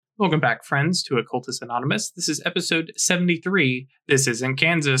Welcome back, friends, to Occultist Anonymous. This is episode 73. This is in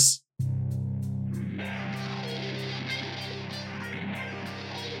Kansas.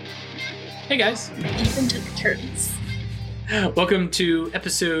 Hey, guys. Even took turns. Welcome to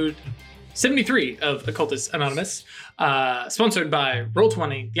episode 73 of Occultist Anonymous, sponsored by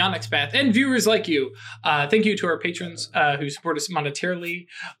Roll20, The Onyx Path, and viewers like you. Thank you to our patrons who support us monetarily.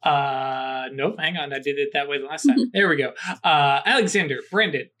 No, hang on, I did it that way the last time. There we go. Alexander,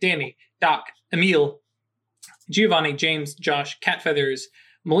 Brandon, Danny, Doc, Emil, Giovanni, James, Josh, Catfeathers,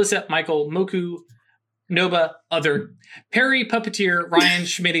 Melissa, Michael, Moku, Noba, Other, Perry, Puppeteer, Ryan,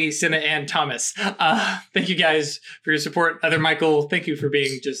 Schmitty, Senna, and Thomas. Thank you guys for your support. Other Michael, thank you for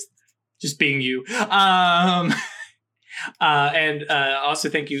being just being you. And also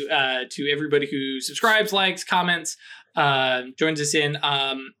thank you to everybody who subscribes, likes, comments, joins us in.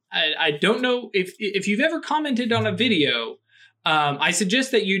 I don't know if you've ever commented on a video. I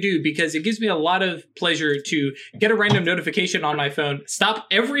suggest that you do, because it gives me a lot of pleasure to get a random notification on my phone, stop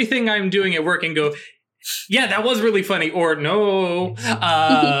everything I'm doing at work and go, yeah, that was really funny, or no.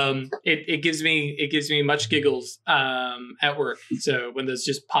 It gives me much giggles at work. So when those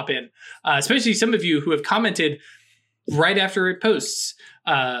just pop in, especially some of you who have commented right after it posts,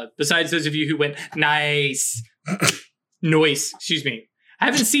 besides those of you who went nice, excuse me. I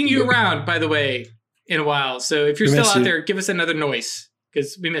haven't seen you around, by the way, in a while. So if you're still out there, give us another noise,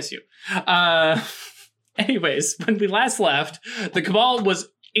 because we miss you. Anyways, when we last left, the Cabal was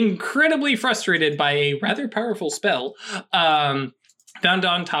incredibly frustrated by a rather powerful spell found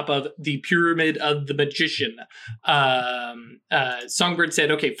on top of the Pyramid of the Magician. Songbird said,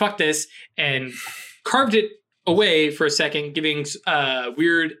 okay, fuck this, and carved it away for a second, giving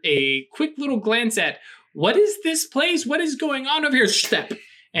Weird a quick little glance at, what is this place? What is going on over here? Step.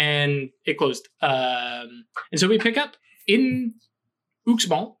 And it closed. And so we pick up in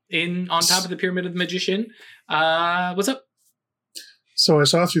Uxmal, on top of the Pyramid of the Magician. What's up? So I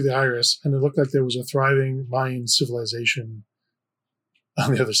saw through the iris, and it looked like there was a thriving Mayan civilization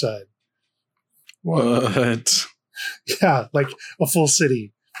on the other side. What? Yeah, like a full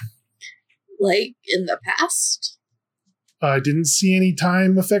city. Like in the past? I didn't see any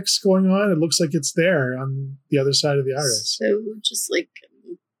time effects going on. It looks like it's there on the other side of the iris. So just like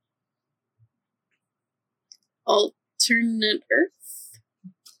alternate Earth?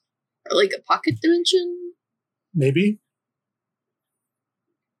 Or like a pocket dimension? Maybe.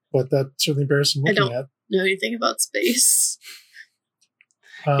 But that certainly bears some looking at. Know anything about space?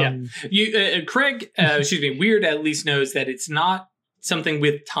 Craig, Weird at least knows that it's not something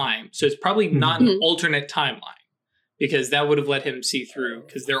with time. So it's probably not an alternate timeline, because that would have let him see through,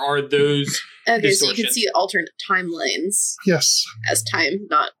 because there are those Okay, distortions. so you can see alternate timelines. Yes. As time,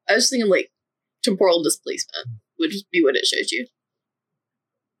 not... I was thinking like temporal displacement would just be what it shows you.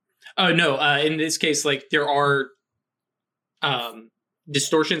 Oh, no. In this case, like, there are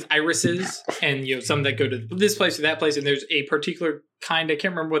distortions, irises, and some that go to this place or that place, and there's a particular kind, I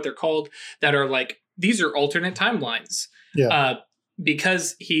can't remember what they're called, that are like, these are alternate timelines. Yeah.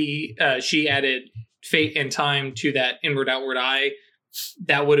 Because she added fate and time to that inward outward eye,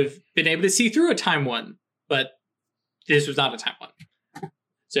 that would have been able to see through a time one, but this was not a time one.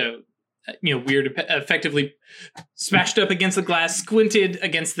 So Weird effectively smashed up against the glass, squinted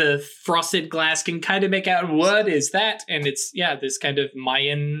against the frosted glass, can kind of make out what is that, and it's this kind of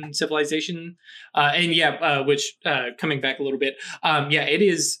Mayan civilization, which coming back a little bit, it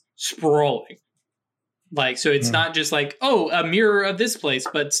is sprawling, like, so it's not just like, oh, a mirror of this place,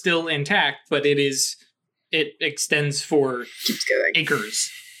 but still intact, but it extends for acres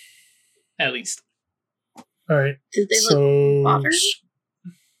at least. All right. Did they look modern?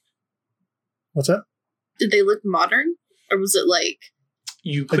 What's that? Did they look modern, or was it like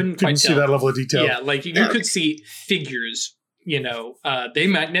you couldn't quite see tell. That level of detail? Yeah, like you could see figures. They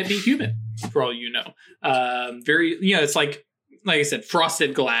might not be human for all you know. Very, it's like I said,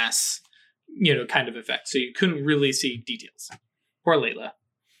 frosted glass, kind of effect. So you couldn't really see details. Poor Layla.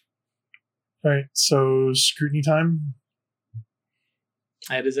 All right, so scrutiny time.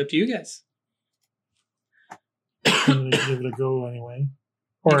 That is up to you guys. I'm going to give it a go anyway.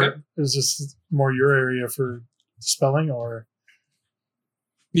 Or is this more your area for spelling, or?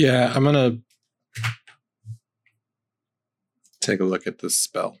 Yeah, I'm going to take a look at this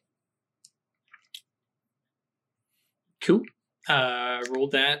spell. Cool. Roll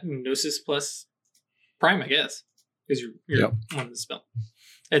that Gnosis plus Prime, I guess, because you're on the spell.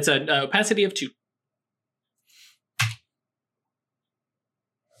 It's an opacity of 2.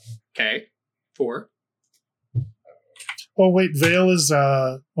 Okay. 4. Oh, wait, Veil is...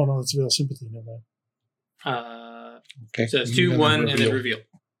 oh, no, it's Veil Sympathy. No, okay. So it's 2, 1, and then reveal.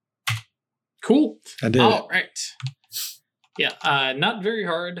 Cool. I did. All right. Yeah, not very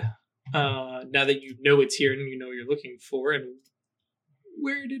hard. Now that you know it's here and you know what you're looking for. And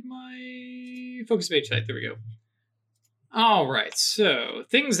where did my focus page site? There we go. All right. So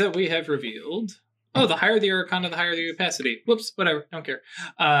things that we have revealed. Oh, the higher the Arcana, the higher the opacity. Whoops, whatever. Don't care.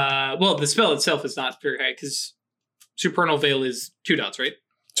 Well, the spell itself is not very high because Supernal Veil is 2 dots, right?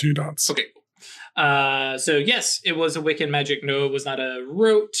 2 dots. Okay, cool. So yes, it was a Wiccan magic. No, it was not a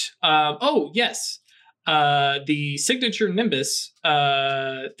rote. Oh, yes. The signature Nimbus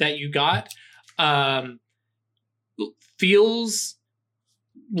that you got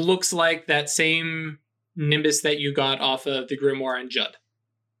looks like that same Nimbus that you got off of the Grimoire and Judd.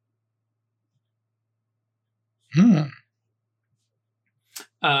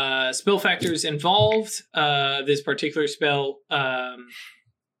 Spell factors involved. This particular spell,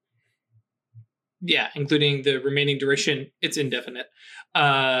 including the remaining duration, it's indefinite.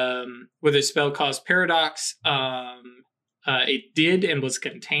 Whether the spell caused paradox, it did and was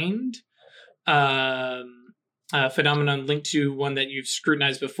contained. Phenomenon linked to one that you've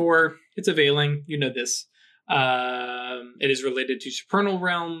scrutinized before. It's a veiling. You know this. It is related to supernal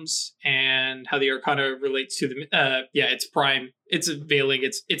realms and how the Arcana relates to the. It's prime. It's a veiling.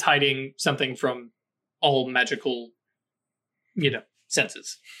 It's hiding something from all magical,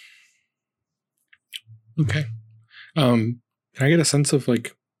 senses. Okay. Can I get a sense of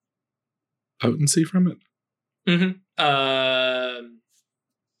like potency from it? Mm-hmm.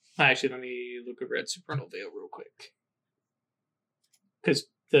 Actually, let me look over at Supernal Veil real quick, because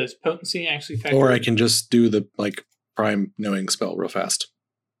the potency actually factors. Or I can just do the like prime knowing spell real fast.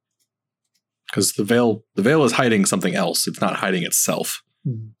 Because the veil is hiding something else. It's not hiding itself.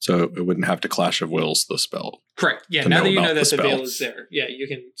 Hmm. So it wouldn't have to clash of wills the spell. Correct. Yeah. To Now know that you about know that the the veil spell. is there, yeah, you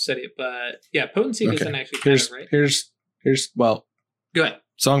can study it. But yeah, potency Okay. doesn't actually matter, right? Here's well, Go ahead.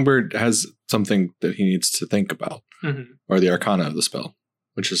 Songbird has something that he needs to think about, Mm-hmm. or the Arcana of the spell,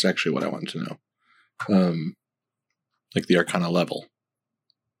 which is actually what I wanted to know. Like the Arcana level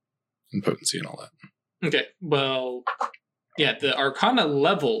and potency and all that. Okay. Well, yeah, the Arcana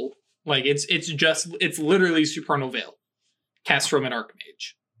level, like it's literally Supernal Veil, cast from an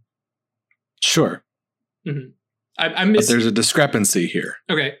Archmage. Sure. Mm-hmm. I But miss. there's a discrepancy here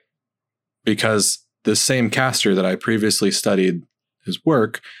Okay. because the same caster that I previously studied his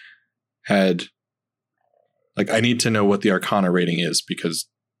work had, like, I need to know what the Arcana rating is because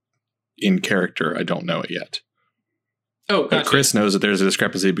in character, I don't know it yet. Oh, But gotcha. Chris knows that there's a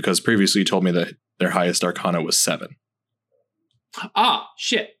discrepancy because previously you told me that their highest Arcana was 7. Ah,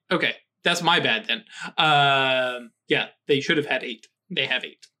 shit. Okay. That's my bad then. Yeah, they should have had 8. They have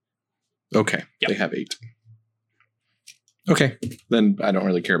 8. Okay. Yep. They have 8. Okay. Then I don't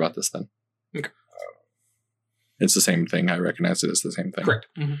really care about this then. Okay. It's the same thing. I recognize it as the same thing. Correct.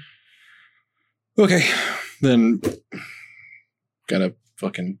 Mm-hmm. Okay. Then gotta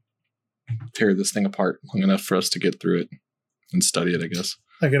fucking tear this thing apart long enough for us to get through it and study it, I guess.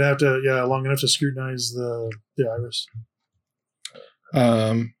 I'm gonna have to, long enough to scrutinize the iris.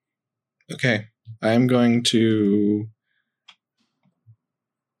 Okay. I'm going to...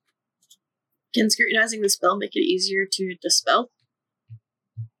 Can scrutinizing the spell make it easier to dispel?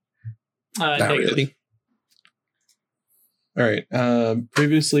 Not Negative. really. All right.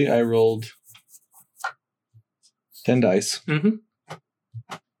 Previously, I rolled 10 dice. Mm-hmm.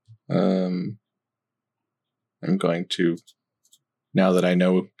 I'm going to, now that I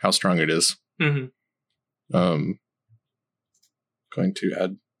know how strong it is, Mm-hmm. going to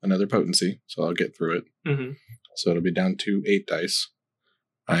add another potency, so I'll get through it. Mm-hmm. So it'll be down to 8 dice.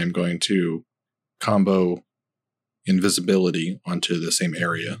 I am going to combo invisibility onto the same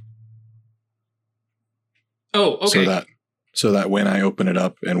area. Oh, okay. So that when I open it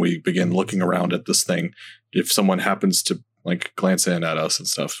up and we begin looking around at this thing, if someone happens to like glance in at us and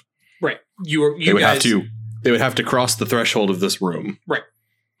stuff, Right. they would guys, have to cross the threshold of this room.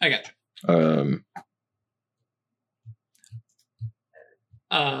 I got you.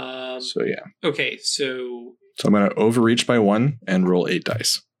 So yeah. Okay, so So I'm going to overreach by 1 and roll 8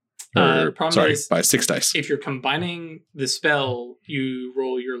 dice. problem is, by 6 dice. if you're combining the spell, you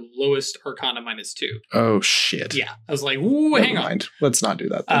roll your lowest Arcana -2. Oh shit. Yeah, I was like, ooh, hang on. Mind. Let's not do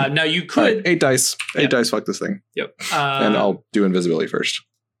that. Then. Now you All could. right, 8 dice. 8 Yep. dice. Fuck this thing. Yep. And I'll do invisibility first.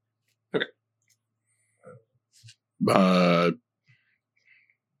 Okay. 3, 5.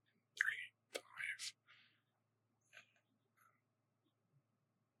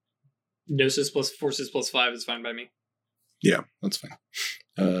 Gnosis plus Forces plus 5 is fine by me. Yeah, that's fine.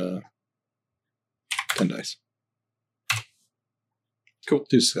 10 dice. Cool.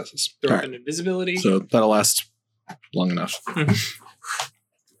 2 successes. Throw All up right. an invisibility. So that'll last long enough. Mhm.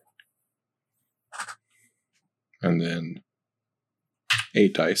 And then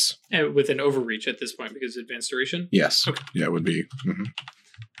 8 dice. And with an overreach at this point because of advanced duration. Yes. Okay. Yeah, it would be. Mhm.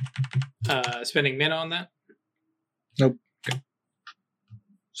 Spending mana on that? Nope. Okay.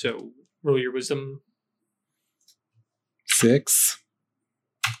 So roll your wisdom. 6.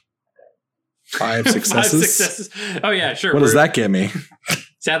 5 successes. 5 successes. Oh yeah, sure. What does that get me?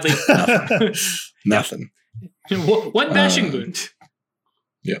 Sadly, Nothing. one bashing wound.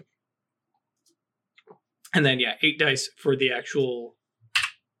 Yep. And then 8 dice for the actual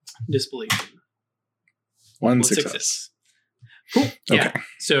disbelief. 1 success. Cool. Yeah. Okay.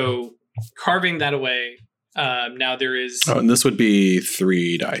 So carving that away. Now there is. Oh, and this would be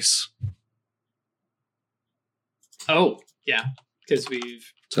 3 dice. Oh yeah, because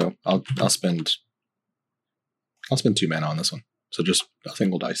we've. So I'll spend 2 mana on this one. So just a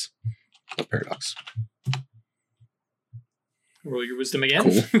single dice of paradox. Roll your wisdom again.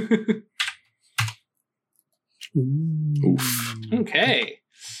 Cool. Oof. Okay.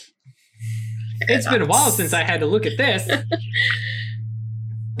 It's been a while since I had to look at this.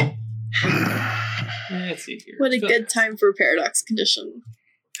 Let's see here. What a good time for paradox condition.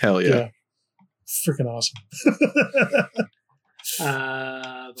 Hell yeah. Freaking awesome.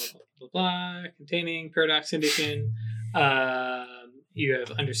 Blah, blah, blah, blah. Containing paradox condition. You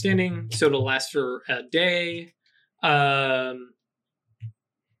have understanding, so it'll last for a day. Yeah.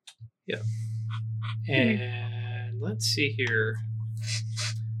 And let's see here.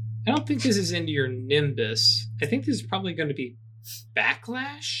 I don't think this is into your Nimbus. I think this is probably going to be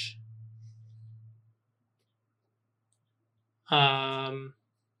Backlash.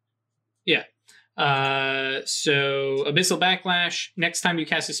 Yeah. So Abyssal Backlash. Next time you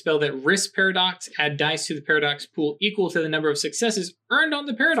cast a spell that risks Paradox, add dice to the Paradox pool equal to the number of successes earned on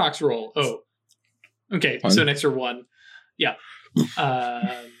the Paradox roll. Oh. Okay, 1. so an extra 1. Yeah.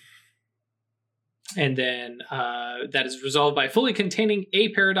 And then that is resolved by fully containing a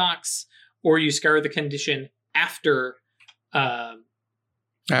Paradox, or you scour the condition after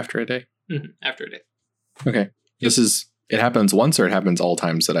After a day. after a day. Okay. It happens once or it happens all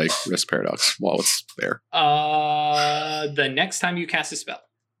times that I risk paradox while it's there? The next time you cast a spell.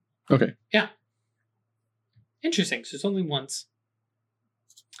 Okay. Interesting. So it's only once.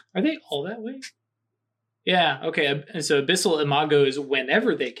 Are they all that way? Yeah. Okay. So Abyssal Imago is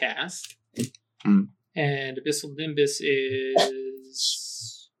whenever they cast. Hmm. And Abyssal Nimbus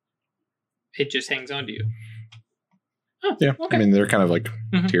is... It just hangs on to you. Oh, Yeah. okay. I mean, they're kind of like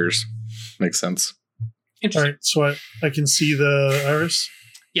Mhm. tiers. Makes sense. All Interesting. right, so I can see the iris.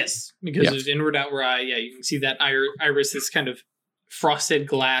 Yes, because Yeah. there's inward outward eye. Yeah, you can see that iris, this kind of frosted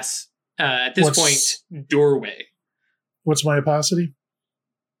glass, at this point, doorway. What's my opacity?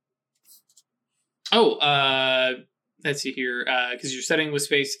 Oh, let's see here. Because you're setting with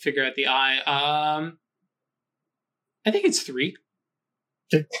space to figure out the eye. I think it's 3.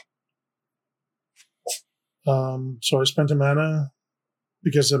 Okay. So I spent a mana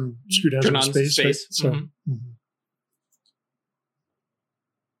because I'm screwed down Turn to on space. Right? space. So Mhm.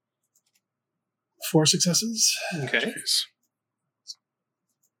 4 successes, Okay. Jeez.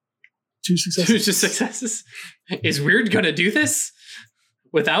 2 Two successes. just successes. Is Weird gonna do this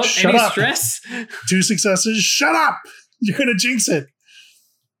without Shut any up. stress? 2 successes. Shut up! You're gonna jinx it.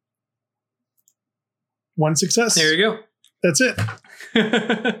 1 success. There you That's it.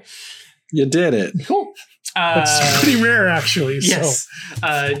 go. You did it. Cool. That's pretty rare, actually. Yes.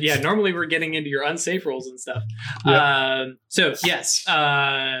 Yeah, normally we're getting into your unsafe rolls and stuff. Yep. So, yes.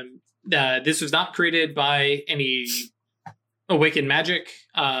 This was not created by any awakened magic.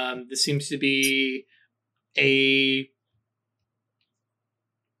 This seems to be a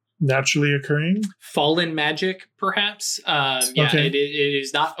Naturally occurring. fallen magic, perhaps. Okay. It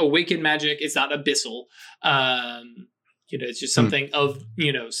is not awakened magic. It's not abyssal. It's just something of,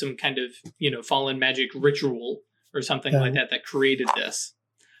 some kind of, fallen magic ritual or something like that created this.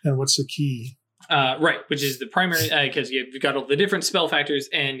 And what's the key? Right, which is the primary, because you've got all the different spell factors.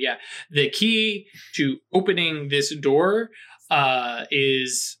 And the key to opening this door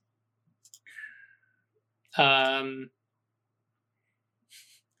is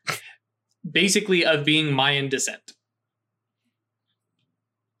basically of being Mayan descent.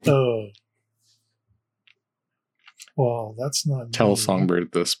 Oh. Well, that's not... Tell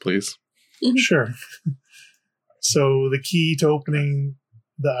Songbird this, please. Sure. So the key to opening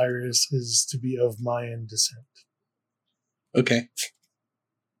the iris is to be of Mayan descent. Okay.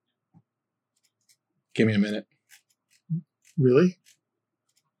 Give me a minute. Really?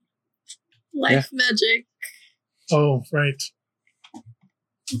 Life magic. Oh, right.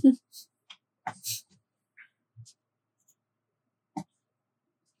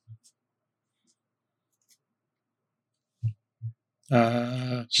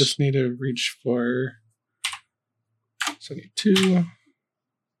 Just need to reach for 72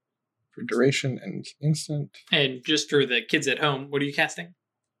 for duration and instant. And just for the kids at home, what are you casting?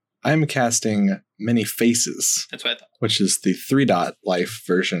 I'm casting Many Faces, That's what I thought. which is the 3-dot life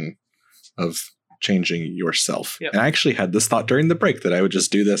version of changing yourself. Yep. And I actually had this thought during the break that I would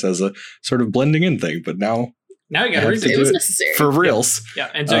just do this as a sort of blending in thing, but now Now you got I a have reason. to It do was it necessary. for reals. Yeah,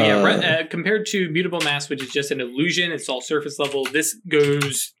 and so compared to Mutable Mass, which is just an illusion, it's all surface level. This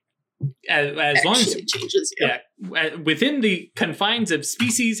goes as long as Actually changes. Yeah. within the confines of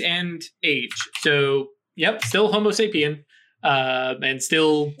species and age. So, yep, still Homo sapien, and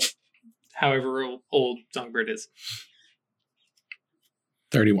still however old Songbird is.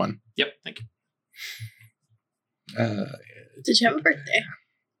 31. Yep, thank you. Did you have a birthday?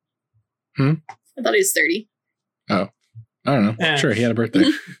 Hmm? I thought he was 30. I don't know. Yeah. Sure, he had a birthday.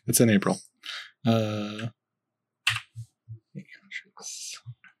 It's in April.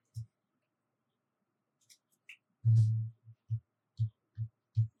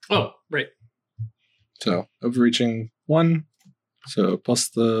 Oh, right. So overreaching 1. So plus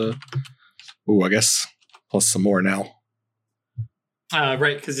the. I guess plus some more now.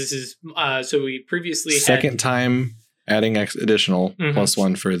 Right, because this is so we previously Second time adding additional Mhm. plus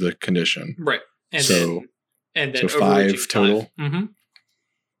 1 for the condition. had right, and So- then so 5 total. Mm-hmm.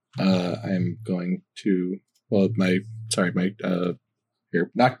 I'm going to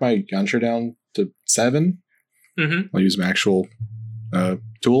knock my Yamcha down to 7. Mm-hmm. I'll use my actual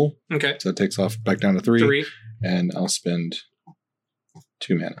tool, Okay, so it takes off back down to 3, 3. and I'll spend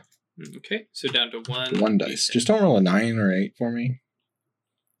 2 mana. Okay, so down to 1. 1 dice. Just don't roll a 9 or 8 for me,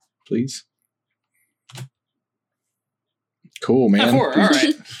 please. Cool, man. 4. All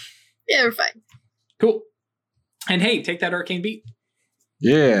right, Yeah, we're fine. cool. And hey, take that arcane beat.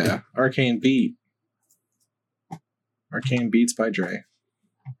 Yeah, Arcane Beat. Arcane Beats by Dre.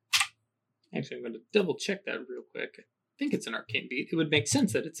 Actually, I'm going to double check that real quick. I think it's an arcane beat. It would make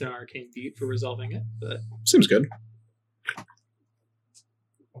sense that it's an arcane beat for resolving it, but Seems good.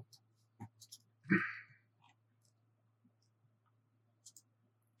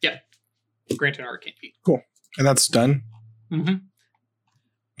 grant an arcane beat. And that's done. Mm-hmm.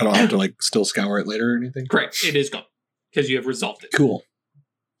 I don't have to still scour it later or anything. Correct. It is gone because you have resolved it. Cool.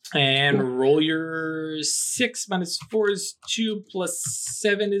 And Cool. roll your 6 minus 4 is 2 plus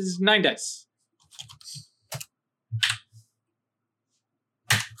 7 is 9 dice.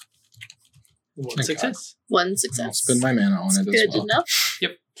 One Thank success. One I'll success. spend my mana on it as Good well. enough.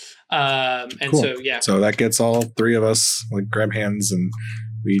 And Cool. so, yeah. So that gets all 3 of us grab hands and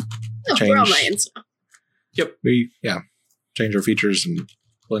we Oh, we're all Change. Mayans now. change our features and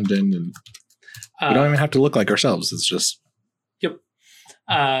blend in, and we don't even have to look like ourselves. It's just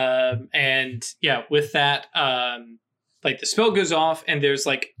And yeah, with that, the spell goes off, and there's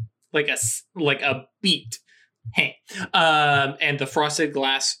like a beat, hey, and the frosted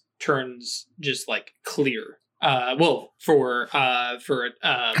glass turns just clear. For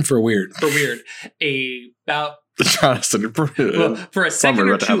weird. about Jonathan, for a second Songbird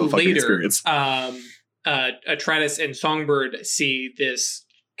or about to have two a fucking later, experience. Atratus and Songbird see this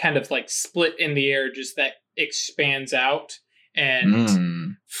kind of split in the air, just that expands out,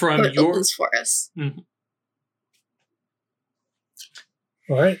 and from It your opens for us.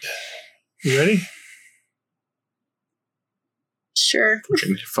 All right. You ready? Sure.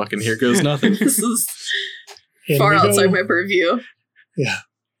 fucking here goes nothing. This is In far we go. outside my purview.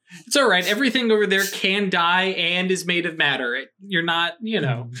 It's all right. Everything over there can die and is made of matter. You're not,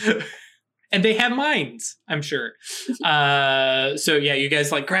 and they have minds, I'm sure. So yeah, you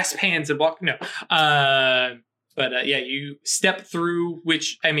guys grasp hands and walk. No, but you step through.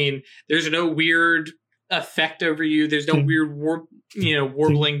 Which there's no weird effect over you. There's no weird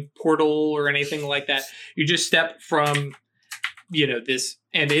warbling portal or anything like that. You just step from, this,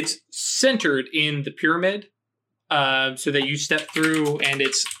 and it's centered in the pyramid. So that you step through, and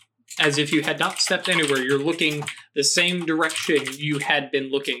it's as if you had not stepped anywhere. You're looking the same direction you had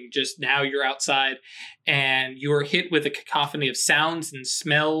been looking, just now you're outside, and you're hit with a cacophony of sounds and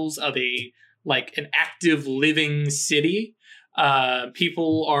smells of an active living city.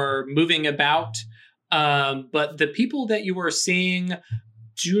 People are moving about, but the people that you are seeing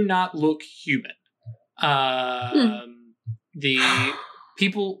do not look human. The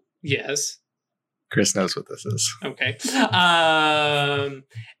people, yes. Chris knows what this is. Okay.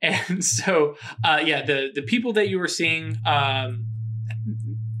 And so, the people that you are seeing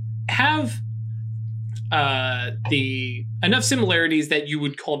have the enough similarities that you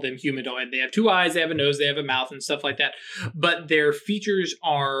would call them humanoid. They have 2 eyes, they have a nose, they have a mouth, and stuff like that. But their features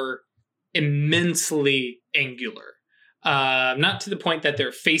are immensely angular. Not to the point that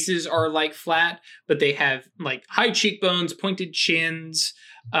their faces are like flat, but they have like high cheekbones, pointed chins.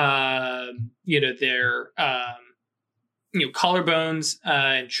 Their collarbones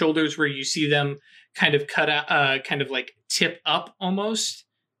and shoulders where you see them kind of cut out, kind of like tip up almost,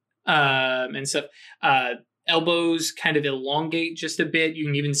 and stuff. Elbows kind of elongate just a bit. You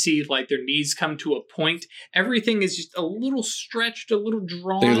can even see like their knees come to a point. Everything is just a little stretched, a little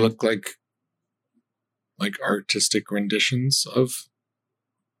drawn. They look like artistic renditions of,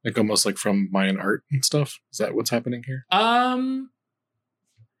 like almost like from Mayan art and stuff. Is that what's happening here? Hang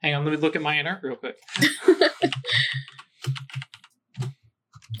on, let me look at Mayan art real quick.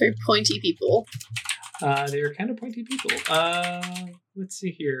 Very pointy people. They're kind of pointy people. Let's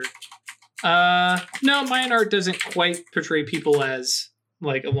see here. No, Mayan art doesn't quite portray people as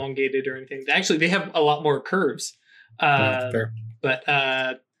like elongated or anything. Actually, they have a lot more curves. Fair. But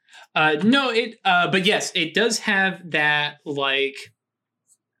but yes, it does have that like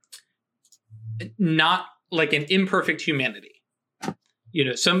not like an imperfect humanity.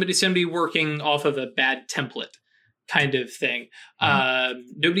 Somebody working off of a bad template kind of thing.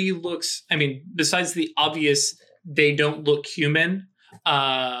 Nobody looks, besides the obvious, they don't look human.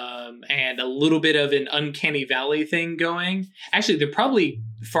 And a little bit of an uncanny valley thing going. Actually, they're probably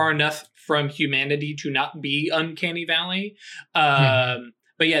far enough from humanity to not be uncanny valley.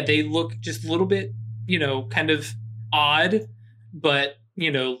 But yeah, they look just a little bit, kind of odd, but,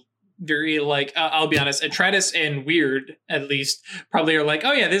 very like, I'll be honest, Atreides and Weird, at least, probably are like,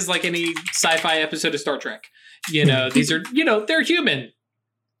 oh yeah, this is like any sci-fi episode of Star Trek. These are, they're human.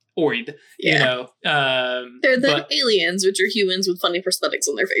 Oid, They're the aliens, which are humans with funny prosthetics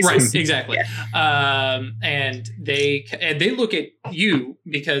on their faces. Right, exactly. Yeah. And they look at you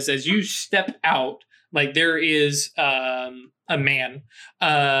because as you step out, like there is a man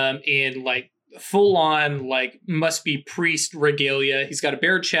in like full on like must be priest regalia. He's got a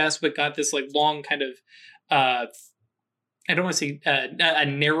bare chest, but got this like long kind of I don't want to say a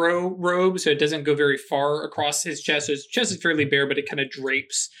narrow robe, so it doesn't go very far across his chest. So his chest is fairly bare, but it kind of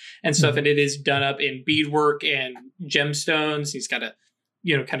drapes and stuff, and it is done up in beadwork and gemstones. He's got a,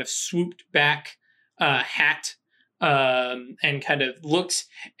 kind of swooped back hat, and kind of looks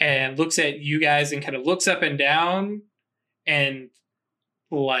at you guys and kind of looks up and down and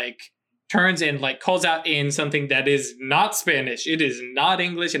like turns and like calls out in something that is not Spanish. It is not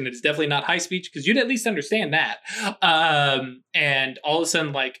English, and it is definitely not high speech, because you'd at least understand that. And all of a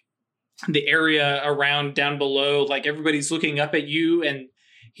sudden, like the area around down below, like everybody's looking up at you, and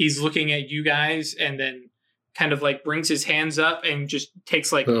he's looking at you guys, and then kind of like brings his hands up and just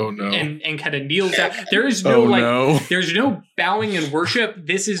takes like and kind of kneels down. There is no there's no bowing and worship.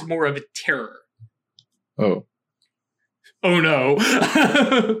 This is more of a terror. Oh no.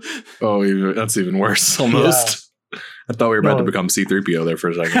 That's even worse almost. Yeah. I thought we were about to become C-3PO there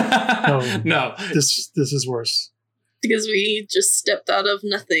for a second. No. This is worse. Because we just stepped out of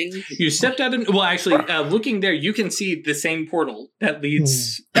nothing. You stepped out of... Well, actually, looking there, you can see the same portal that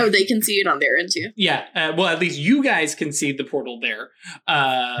leads... Oh, they can see it on their end too? Yeah. Well, at least you guys can see the portal there.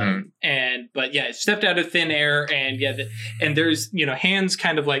 But yeah, stepped out of thin air, and and there's, hands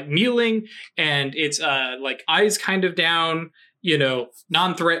kind of like kneeling, and it's like eyes kind of down,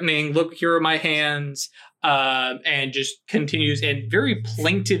 non-threatening. Look, here are my hands. And just continues, and very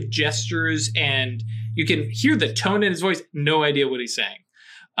plaintive gestures, and you can hear the tone in his voice. No idea what he's saying.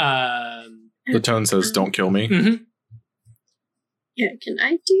 The tone says, "Don't kill me." Mm-hmm. Yeah, can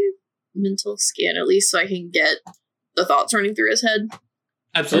I do mental scan at least so I can get the thoughts running through his head?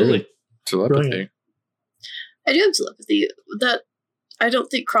 Absolutely. Telepathy. Brilliant. I do have telepathy. That I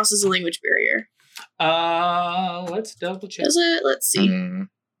don't think crosses a language barrier. Let's double check. Does it? Let's see.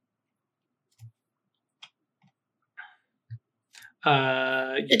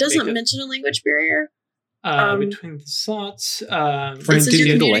 It doesn't mention a language barrier. Between the thoughts. It says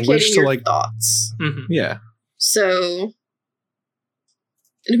you're communicating your thoughts. Mm-hmm. Yeah. So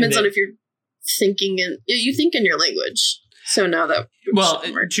it depends on if you're thinking you think in your language. So now that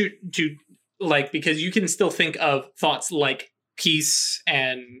to like, because you can still think of thoughts like peace,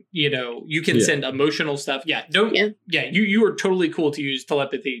 and you can send emotional stuff. You are totally cool to use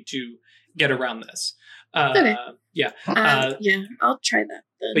telepathy to get around this. Okay. Yeah. I'll try that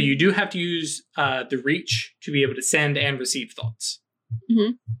then. But you do have to use the reach to be able to send and receive thoughts.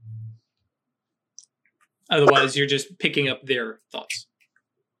 Mm-hmm. Otherwise, you're just picking up their thoughts.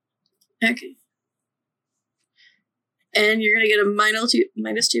 Okay. And you're going to get a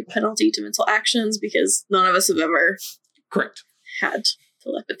 -2 penalty to mental actions, because none of us have ever correct had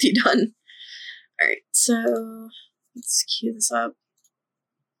telepathy done. All right, so let's cue this up.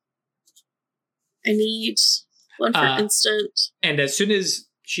 I need One for instant. And as soon as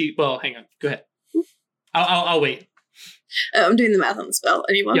hang on. Go ahead. I'll wait. I'm doing the math on the spell.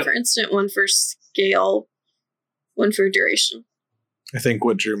 I need one for instant, one for scale, one for duration. I think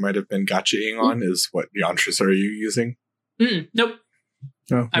what Drew might have been gotchaing on is what yantras are you using? Nope.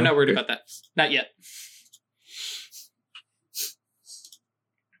 Oh, I'm not worried about that. Not yet.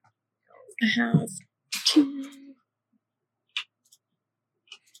 I have 2.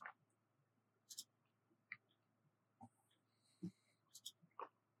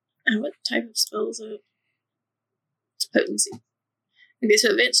 What type of spell is it? It's potency. Okay, so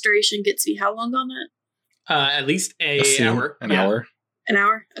advanced duration gets me how long on it? At least an hour. An hour. An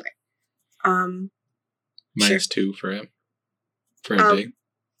hour? Okay. -2 for him. For a day.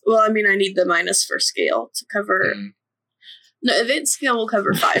 Well, I mean, I need the minus for scale to cover. No, advanced scale will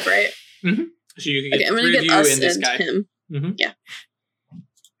cover 5, right? Mm-hmm. So you can get I'm going to get us and guy. him. Mm-hmm. Yeah.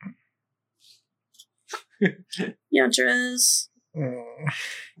 Yantras.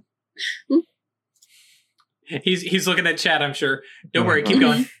 He's looking at chat, I'm sure. Don't worry, keep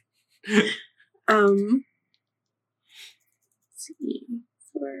going. Let's see.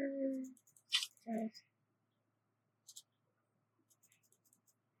 4, 5.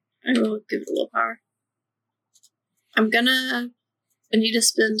 I will give it a little power. I need to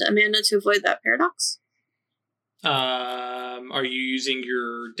spend a mana to avoid that paradox. Are you using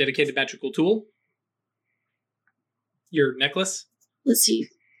your dedicated magical tool? Your necklace? Let's see.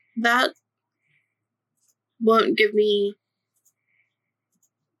 That won't give me...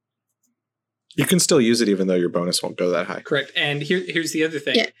 You can still use it even though your bonus won't go that high. Correct. And here's the other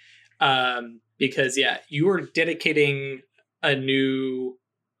thing. Yeah. Because, you are dedicating a new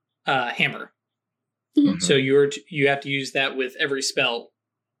hammer. Mm-hmm. So you have to use that with every spell.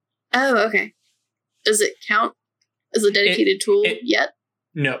 Oh, okay. Does it count as a dedicated tool yet?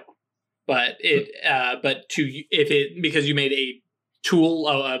 No. But because you made a tool,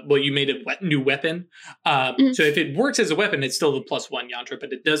 you made a new weapon. So if it works as a weapon, it's still the +1 yantra,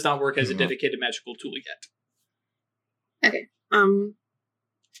 but it does not work as a dedicated magical tool yet. Okay.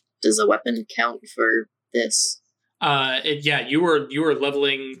 Does a weapon count for this? You were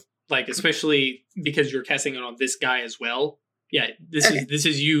leveling, like, especially because you're casting it on this guy as well. Yeah, this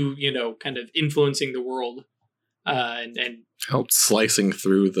is you, kind of influencing the world, and help slicing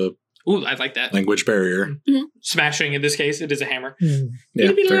through the. Ooh, I like that. Language barrier. Mm-hmm. Smashing, in this case, it is a hammer.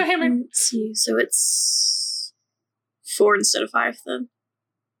 Yeah, a hammer. Let's see. So it's 4 instead of 5 then.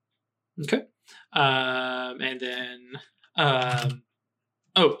 Okay. And then...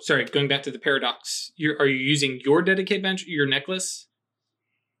 sorry. Going back to the paradox. Are you using your dedicated bench, your necklace?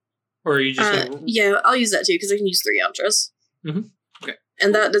 Or are you just... Yeah, I'll use that too, because I can use 3 yantras. Mm-hmm. Okay.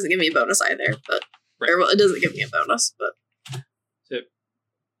 And that doesn't give me a bonus either, but... Right. Or, well, it doesn't give me a bonus, but...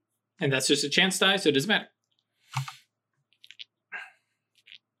 And that's just a chance die, so it doesn't matter.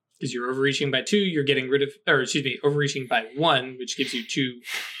 Because you're overreaching by 2, you're getting rid of... Or, excuse me, overreaching by 1, which gives you 2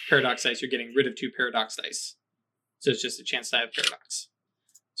 paradox dice. You're getting rid of 2 paradox dice. So it's just a chance die of paradox.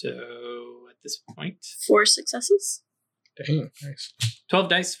 So, at this point... 4 successes? Dang, nice. 12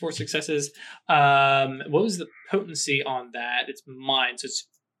 dice, 4 successes. What was the potency on that? It's mine, so it's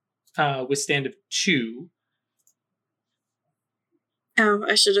withstand of 2. Oh,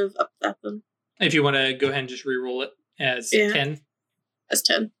 I should have upped that then. If you want to go ahead and just re-roll it as 10. As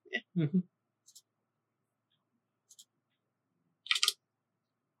 10, yeah. Mm-hmm.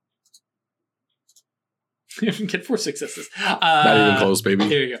 Get 4 successes. Not even close, baby.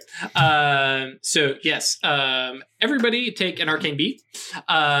 There you go. So, yes. Everybody take an arcane beat.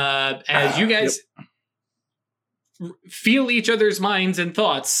 As you guys feel each other's minds and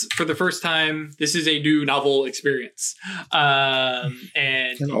thoughts for the first time. This is a new novel experience.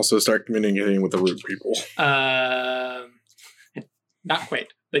 And also start communicating with the rude people. Not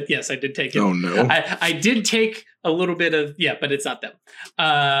quite. But yes, I did take it. Oh, no. I did take a little bit of, but it's not them.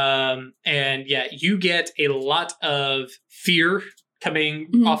 And you get a lot of fear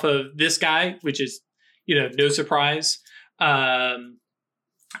coming off of this guy, which is, no surprise. And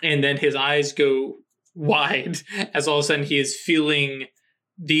then his eyes go wide as all of a sudden he is feeling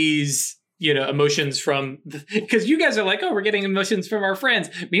these, emotions from, because you guys are like, oh, we're getting emotions from our friends.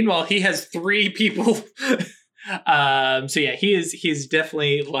 Meanwhile, he has 3 people. He is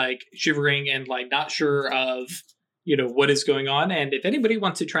definitely like shivering and like not sure of, what is going on. And if anybody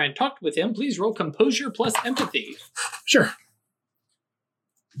wants to try and talk with him, please roll composure plus empathy. Sure.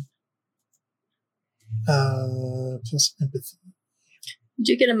 Plus empathy. Did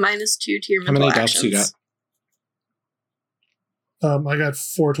you get a -2 to your How mental many actions? dots you got? I got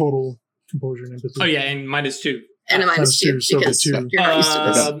 4 total composure and empathy. Oh yeah, and -2. And a minus two, so the because two. you're not used to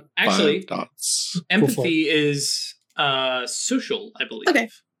this. Actually, 5 dots. empathy is social, I believe. Okay.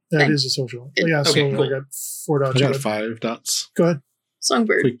 That Fine. is a social. Good. Oh, yeah, Okay, so cool. I got 4 dots. I got Good. 5 dots. Go ahead.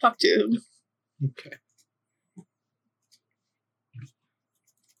 Songbird, Wait. talk to him. Okay.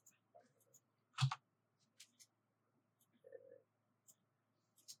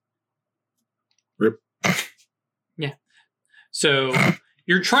 Rip. So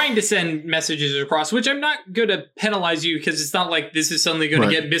you're trying to send messages across, which I'm not going to penalize you because it's not like this is suddenly going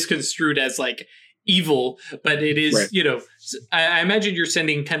Right. to get misconstrued as like evil, but it is, Right. you know, I imagine you're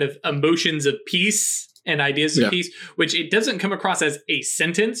sending kind of emotions of peace and ideas of Yeah. peace, which it doesn't come across as a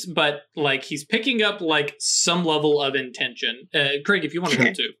sentence, but like he's picking up like some level of intention. Craig, if you want to Sure.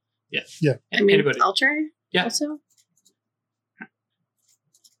 go too. Yeah. Yeah. I mean, Anybody. I'll try. Yeah. Also,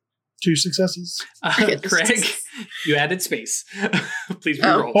 2 successes. Craig, you added space. Please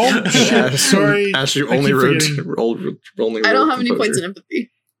Oh. reroll. Oh, shit. Ash, Sorry. Ash, you I only keep rolled. forgetting. Only I don't rolled have any points in composure.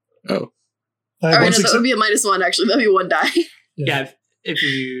 empathy. Oh, I have All right, 1 no, that success. would be a -1. Actually, that'd be 1 die. Yeah, if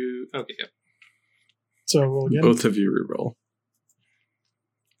you okay, go. So roll again. both of you reroll.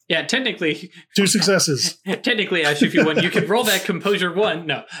 Yeah, technically, 2 successes. Ash, if you want, you could roll that composure 1.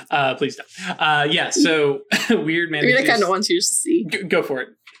 No, please don't. Yeah, so weird man. I mean, I kind of want to just to see. Go for it.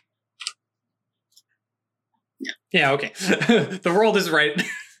 Yeah, okay. The roll is right.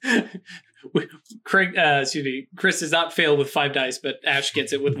 Craig, excuse me, Chris does not fail with 5 dice, but Ash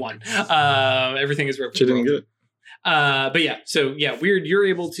gets it with 1. Everything is right. She didn't get it. But yeah, so yeah, weird. You're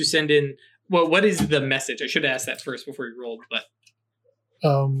able to send in. Well, what is the message? I should have asked that first before you rolled, but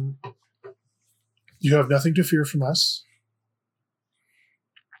You have nothing to fear from us.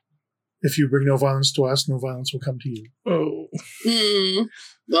 If you bring no violence to us, no violence will come to you. Oh,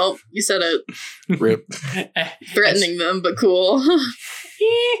 Well, you said it rip. threatening them, but cool.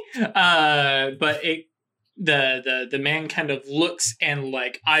 But the man kind of looks and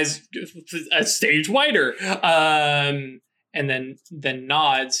like eyes a stage wider, and then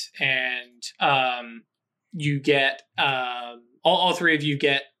nods, and you get all 3 of you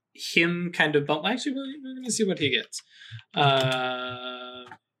get him kind of bump. Actually, we're gonna see what he gets.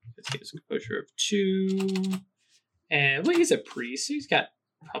 Let's get his composure of 2, and well, he's a priest, so he's got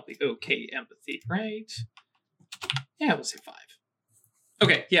probably okay empathy, right? Yeah, we'll say 5.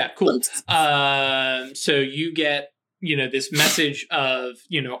 Okay, yeah, cool. So you get, you know, this message of,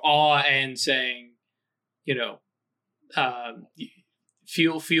 you know, awe and saying, you know,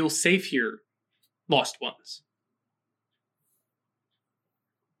 feel safe here, lost ones.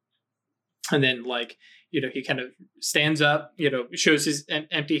 And then, like, you know, he kind of stands up, you know, shows his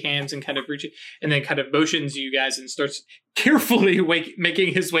empty hands and kind of reaches, and then kind of motions you guys and starts carefully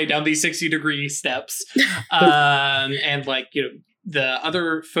making his way down these 60-degree steps. And like, you know, the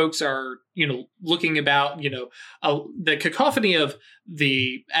other folks are, you know, looking about, you know, the cacophony of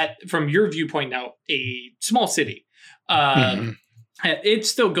from your viewpoint now, a small city. It's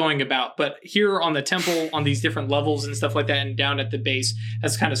still going about, but here on the temple, on these different levels and stuff like that, and down at the base,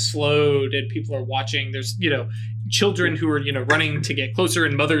 has kind of slowed, and people are watching. There's, you know, children who are, you know, running to get closer,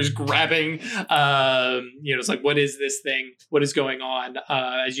 and mothers grabbing. You know, it's like, what is this thing? What is going on?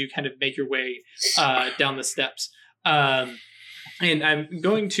 As you kind of make your way down the steps. And I'm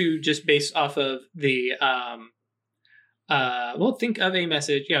going to just base off of the well, think of a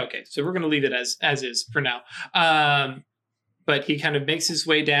message. Yeah, okay. So we're going to leave it as is for now. But he kind of makes his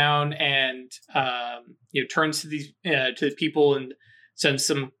way down and you know, turns to these to the people and sends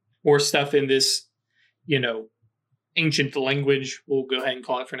some more stuff in this, you know, ancient language. We'll go ahead and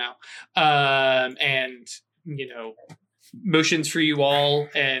call it for now. And you know, motions for you all,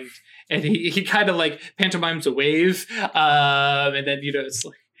 and he kind of like pantomimes a wave, and then, you know, it's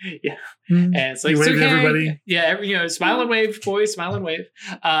like, yeah, and it's like, You it's wave to okay. everybody. Yeah, you know, smile and wave, boys, smile and wave,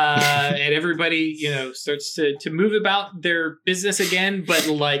 and everybody, you know, starts to move about their business again, but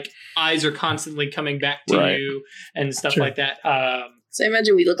like eyes are constantly coming back to Right. you and stuff Sure. like that. So I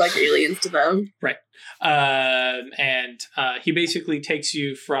imagine we look like aliens to them. And he basically takes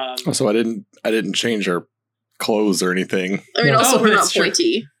you from. Also, I didn't change our clothes or anything. I mean, No. also Oh, we're not that's true.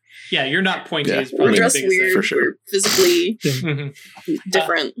 pointy. Yeah, you're not pointy. Yeah, Is I We're probably mean, the dressed biggest weird. for sure. We're physically thing. Mhm.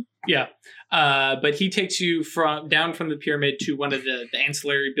 different. Yeah. But he takes you down from the pyramid to one of the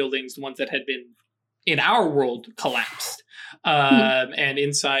ancillary buildings, the ones that had been in our world collapsed. And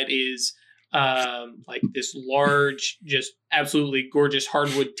inside is like this large, just absolutely gorgeous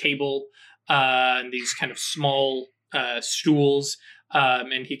hardwood table, and these kind of small stools.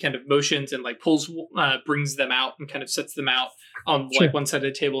 And he kind of motions and like brings them out and kind of sets them out on Sure. like one side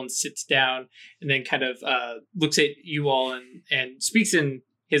of the table and sits down, and then kind of looks at you all and speaks in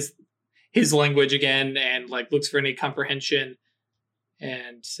his his language again and like looks for any comprehension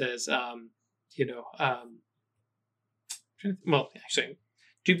and says, well, actually,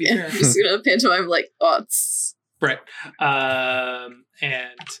 to be fair, I'm just gonna pantomime like, oh, it's right. And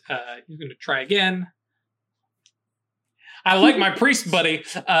you're gonna try again. I like my priest, buddy.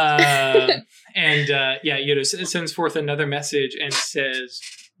 Sends forth another message and says,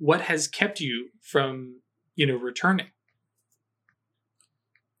 "What has kept you from, returning?"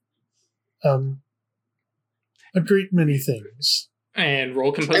 A great many things. And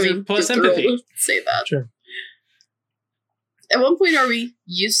roll composure plus just roll empathy. to say that. Sure. At one point, are we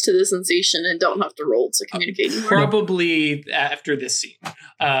used to the sensation and don't have to roll to communicate anymore? Probably after this scene.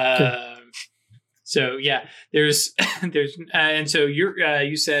 Okay. So yeah, there's and so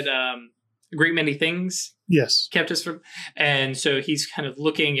you said a great many things Yes. kept us from, and so he's kind of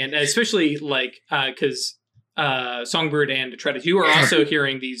looking, and especially like because Songbird and Atreides, you are also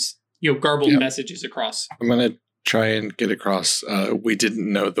hearing these garbled messages across. I'm gonna try and get across. We didn't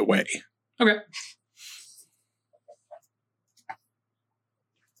know the way. Okay.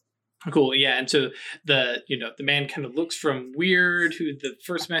 Cool. Yeah, and so the man kind of looks from Weird, who the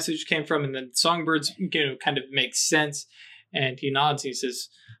first message came from, and then Songbird's kind of makes sense, and he nods and he says,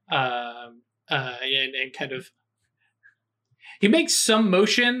 and kind of he makes some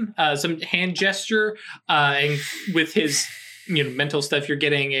motion, some hand gesture, and with his mental stuff, you're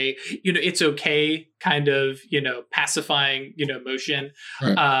getting a it's okay kind of pacifying motion,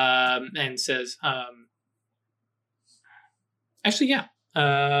 Right. and says, actually, yeah.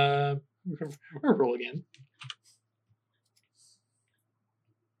 We're gonna roll again.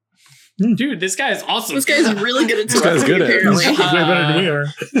 Dude, this guy is awesome. This guy's really good at This guy's telepathy, good at it. apparently. He's way better than we are.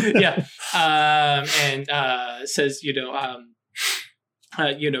 Yeah. And says,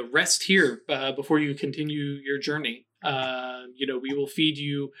 rest here before you continue your journey. We will feed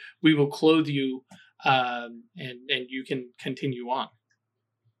you, we will clothe you, and you can continue on.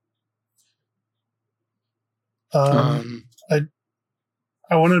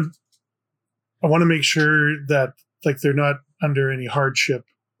 I want to make sure that like they're not under any hardship,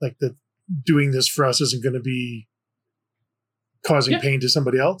 like that doing this for us isn't going to be causing pain to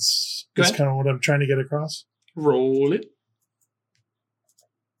somebody else. Go That's ahead. kind of what I'm trying to get across. Roll it.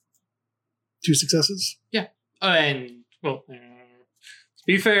 2 successes. Yeah. And, well, to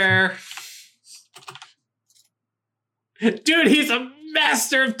be fair, dude, he's a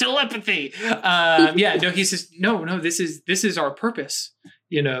master of telepathy. He says, no, this is our purpose.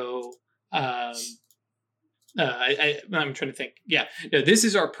 I'm trying to think. Yeah, no, this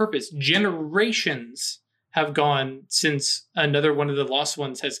is our purpose. Generations have gone since another one of the lost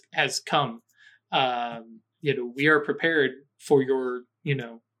ones has come. We are prepared for your,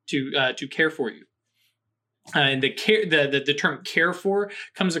 to care for you. And the term "care for"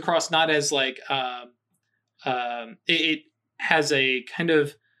 comes across not as like it has a kind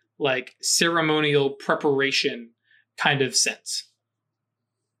of like ceremonial preparation kind of sense.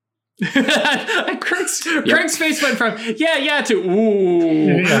 Craig's face went from yeah to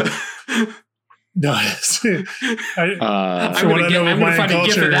ooh. Yeah. No, for I'm what I know of gonna Mayan find a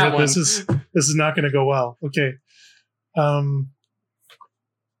gift for culture, that one. this is not going to go well. Okay,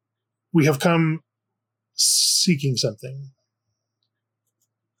 we have come seeking something.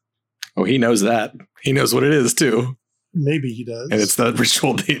 Oh, he knows that. He knows what it is too, Maybe he does. and it's the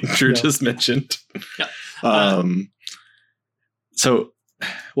ritual that Drew just mentioned. Yeah. So,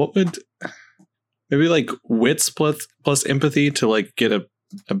 what would maybe like wits plus empathy to like get a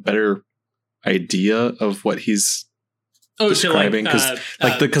better idea of what he's describing?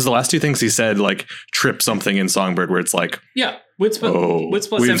 Because the last two things he said like trip something in Songbird where it's like, wits plus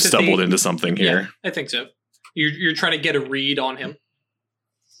we've empathy. stumbled into something here. Yeah, I think so. You're trying to get a read on him.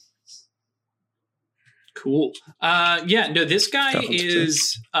 Cool. This guy That one's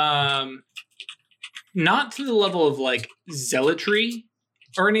is not to the level of like zealotry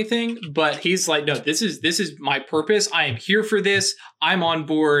or anything, but he's like, no, this is my purpose. I am here for this. I'm on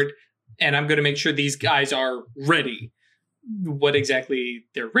board, and I'm going to make sure these guys are ready. What exactly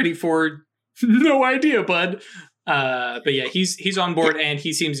they're ready for, no idea, bud. But yeah, he's on board, and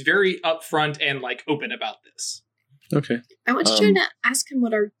he seems very upfront and like open about this. Okay. I was trying to ask him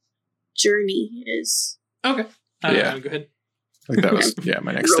what our journey is. Okay. Yeah. Go ahead. I think that was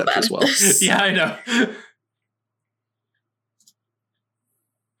my next Real step bad as at well. this. Yeah, I know.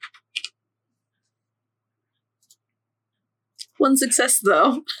 One success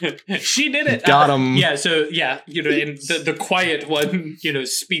though. She did it. Got him. Yeah. So yeah, and the quiet one,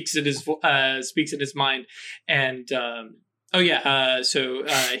 speaks in his mind, and he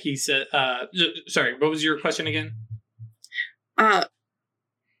said, sorry, what was your question again?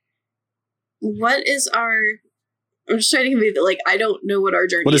 what is our... I'm just trying to convey that, like, I don't know what our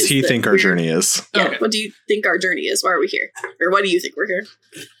journey is. What does he think our journey is? Yeah, Okay. what do you think our journey is? Why are we here? Or why do you think we're here?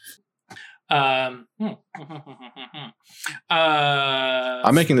 I'm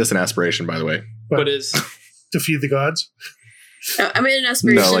I'm making this an aspiration, by the way. what is To feed the gods. I made an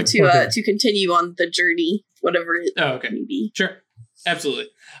aspiration No, like- to continue on the journey, whatever it oh okay may be. sure absolutely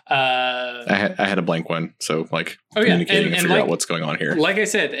I had a blank one, so like Oh, yeah, communicating and and figure like- out what's going on here. like I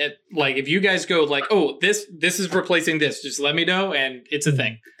said, like if you guys go like, oh, this is replacing this, just let me know, and it's a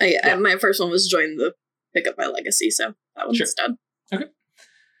thing. Yeah. My first one was join the pick up my legacy, so that one's Sure. done.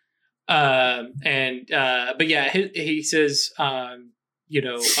 But yeah, he says,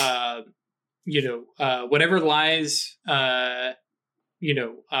 whatever lies,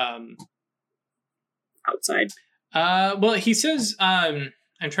 Outside. well, he says, I'm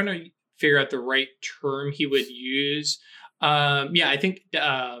trying to figure out the right term he would use. I think,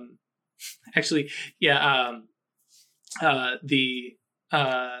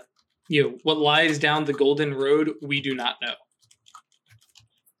 what lies down the golden road, we do not know.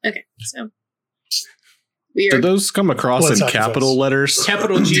 Okay, so we are Did those come across Blood in sacrifice. capital letters?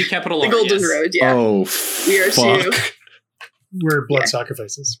 Capital G, capital the R. Golden yes. Road, yeah. Oh, We are fuck. too. We're blood Yeah.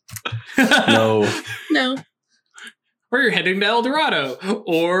 sacrifices. No. No. Or you're heading to El Dorado,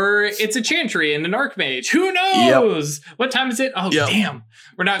 or it's a chantry and an archmage. Who knows? What time is it? Oh, Yep. damn!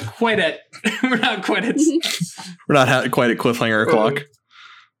 We're not quite at. We're not quite at. We're not quite at cliffhanger o'clock.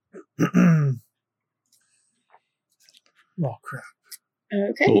 Oh crap.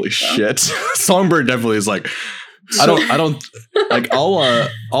 Okay. Holy well, shit. Songbird definitely is like, I don't like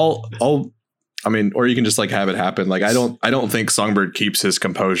I'll I mean, or you can just like have it happen. Like I don't think Songbird keeps his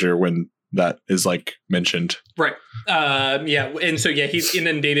composure when that is like mentioned. Right. And so he's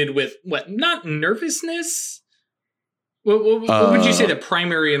inundated with what? Not nervousness. What would you say the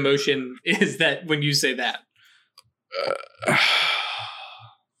primary emotion is that when you say that,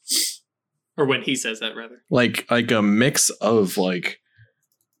 or when he says that rather? Like a mix of like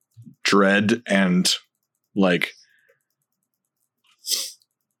dread and like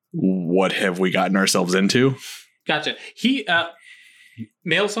what have we gotten ourselves into? Gotcha. He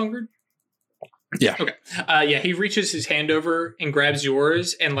male Songbird. Yeah. Okay. He reaches his hand over and grabs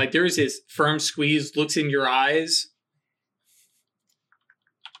yours, and like there's this firm squeeze, looks in your eyes.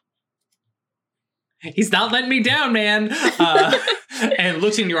 He's not letting me down, man. And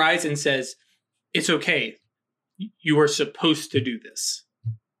looks in your eyes and says, "It's okay. You are supposed to do this."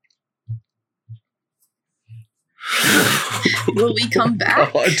 will we come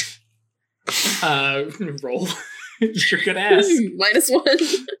back? God. Roll. You're gonna ask.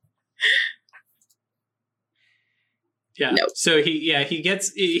 -1. Yeah. Nope. So he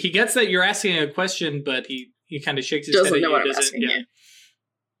gets that you're asking a question, but he kind of shakes his Doesn't head. know at what you, I'm doesn't- asking. yeah. Yeah.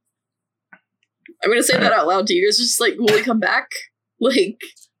 I'm gonna say that out loud to you. It's just like, will he come back? Like,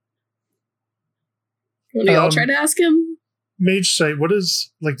 will we all try to ask him? Mage sight. What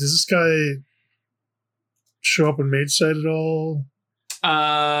is like? Does this guy show up in mage sight at all?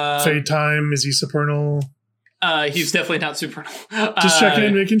 Fade time? Is he supernal? He's definitely not supernal. Just checking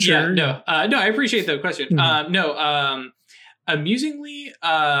in, making sure. Yeah, no, I appreciate the question. Mhm. Amusingly,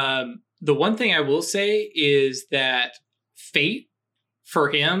 the one thing I will say is that fate for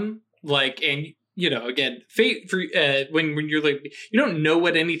him, like, and again, fate for when you're like, you don't know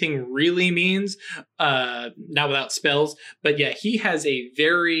what anything really means, not without spells, but yeah, he has a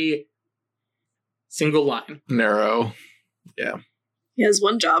very single line. Narrow. He has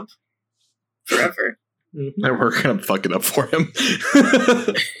one job forever. Mhm. And we're gonna fuck it up for him.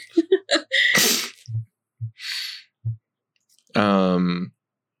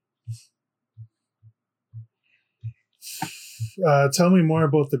 Tell me more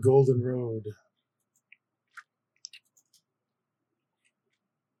about the Golden Road.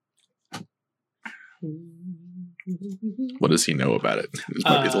 What does he know about it? This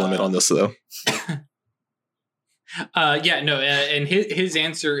might be the limit on this though. And his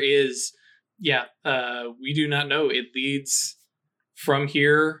answer is, we do not know. It leads from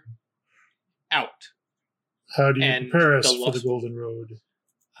here out. How do you And prepare us the for the lost- Golden Road?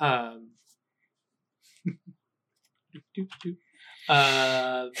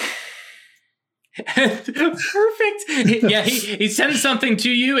 Perfect. Yeah, he sends something to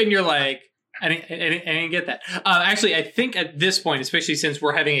you, and you're like, I didn't get that. Actually, I think at this point, especially since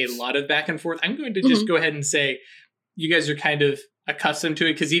we're having a lot of back and forth, I'm going to just go ahead and say you guys are kind of accustomed to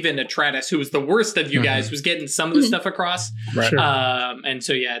it, because even Atratus, who was the worst of you guys, was getting some of the stuff across. Right. Sure. And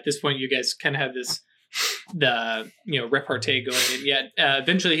so at this point, you guys kind of have the repartee going. And yet,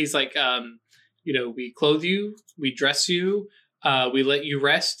 eventually, he's like, we clothe you, we dress you, we let you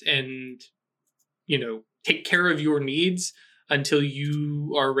rest, and take care of your needs until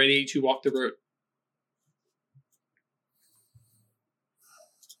you are ready to walk the road.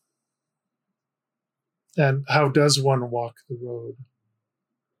 And how does one walk the road?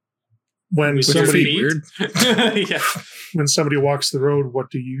 When With your somebody feet? Yeah. when somebody walks the road, what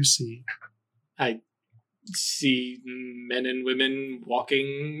do you see? I see men and women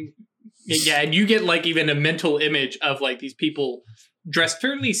walking. Yeah, and you get like even a mental image of like these people dressed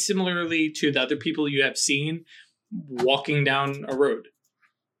fairly similarly to the other people you have seen walking down a road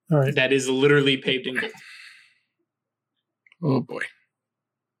All right. that is literally paved in gold. Oh boy.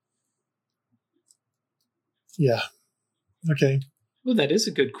 Yeah. Okay. Well, that is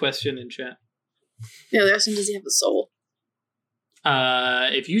a good question in chat. Yeah, they're asking, does he have a soul?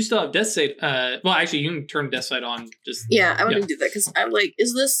 If you still have Death Sight, well, actually, you can turn Death Sight on. Just Yeah, I want to do that because I'm like,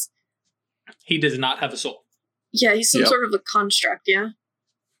 is this? he does not have a soul. Yeah, he's some Yep. sort of a construct, yeah,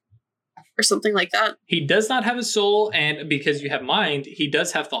 or something like that. He does not have a soul, and because you have mind, he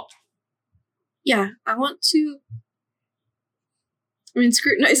does have thought. Yeah, I want to. I mean,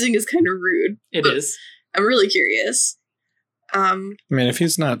 scrutinizing is kind of rude. It but is. I'm really curious. I mean, if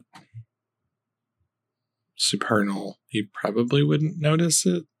he's not supernal, he probably wouldn't notice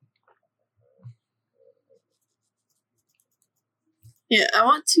it. Yeah, I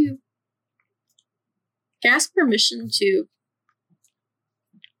want to ask permission to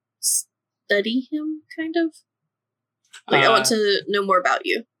study him, kind of. Like, I want to know more about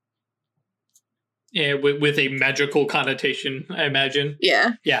you. Yeah, with a magical connotation, I imagine.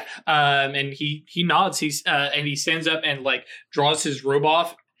 Yeah. Yeah. And he nods. And he stands up and like draws his robe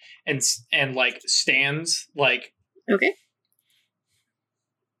off and like stands like. Okay.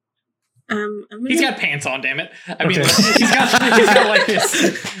 I'm gonna... He's got pants on. Damn it! I mean, Okay. he's got like this.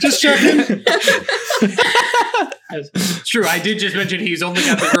 Just checking. It's true. I did just mention he's only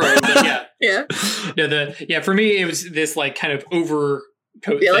got the robe, but yeah. Yeah. No, for me it was this like kind of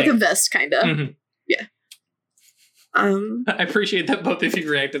overcoat. Yeah, like thing. a vest, kind of. Mhm. Yeah. I appreciate that both of you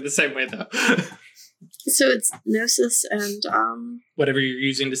reacted the same way though. So it's Gnosis and Whatever you're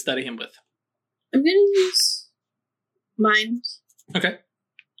using to study him with. I'm gonna use Mind. Okay.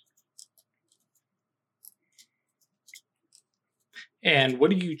 And what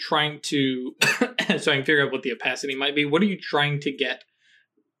are you trying to so I can figure out what the opacity might be? What are you trying to get?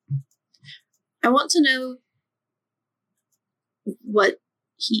 I want to know what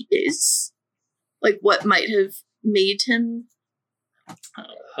he is. Like, what might have made him.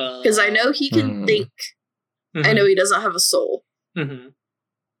 Because I know he can think. I know he doesn't have a soul. Mm-hmm.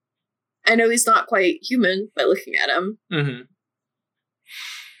 I know he's not quite human by looking at him. Mm-hmm.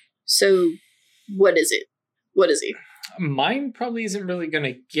 So, what is it? What is he? Mine probably isn't really going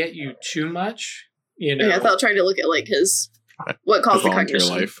to get you too much, you know. Yeah, I thought trying to look at like his what caused the Volunteer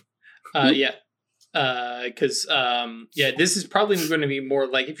cognition. life. Yeah. Because this is probably going to be more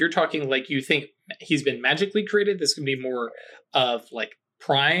like if you're talking like you think he's been magically created, this can be more of like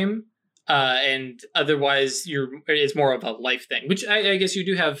prime, and otherwise it's more of a life thing, which I guess you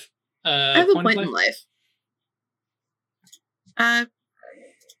do have. I have a point in life.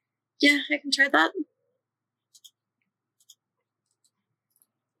 Yeah, I can try that.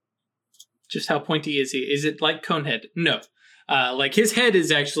 Just how pointy is he? Is it like Conehead? No. Like his head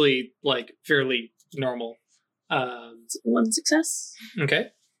is actually like fairly normal. It's one success. Okay.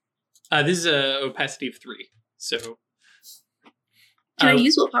 This is a opacity of 3. So Can I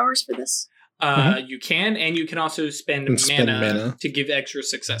use willpowers for this? you can, and you can also spend And spend mana mana. to give extra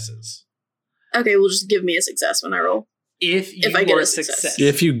successes. Okay, well, just give me a success when I roll. If I get are a success.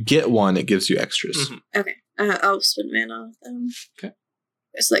 If you get one, it gives you extras. Mhm. Okay, I'll spend mana with them. Okay.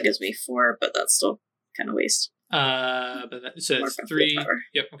 So that gives me 4, but that's still kind of waste. So Mark it's off 3. willpower.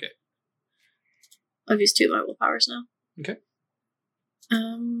 Yep. Okay. I've used 2 of my willpowers now. Okay. Let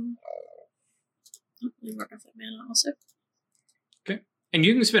me mark off that mana also. And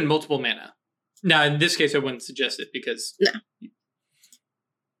you can spend multiple mana. Now, in this case, I wouldn't suggest it because No.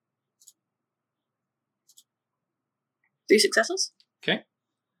 3 successes. Okay.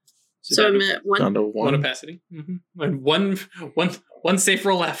 So down I'm to at 1. Down to one one. opacity. Mm-hmm. And one safe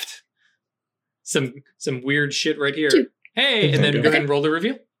roll left. Some weird shit right here. 2. Hey, and then go Okay. ahead and roll the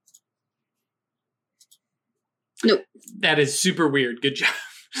reveal. Nope. That is super weird. Good job.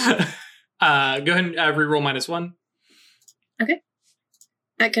 Go ahead and reroll -1.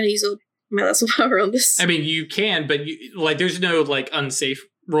 I kind of use my last willpower on this. I mean, you can, but there's no like unsafe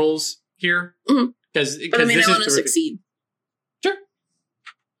rolls here Mhm. because But I mean, this I is want to the- succeed. Sure.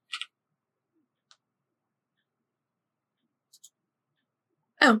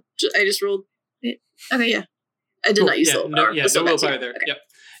 Oh, I just rolled. Okay, yeah. I did not use the willpower. No That's still got willpower 2. there. Okay. Yep.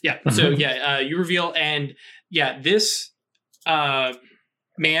 Yeah. So you reveal, and this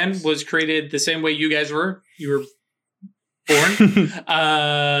man was created the same way you guys were. You were born.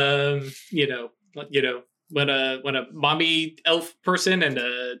 When a mommy elf person and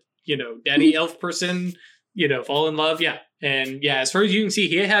a daddy elf person fall in love. Yeah. And as far as you can see,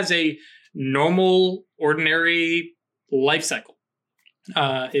 he has a normal, ordinary life cycle.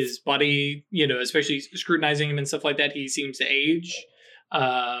 His body, especially scrutinizing him and stuff like that, he seems to age,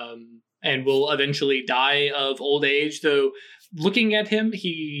 and will eventually die of old age. Though looking at him,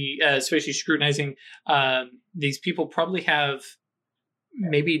 he, especially scrutinizing, these people probably have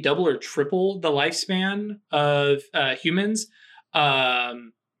maybe double or triple the lifespan of humans.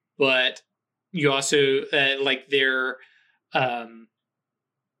 But you also their, I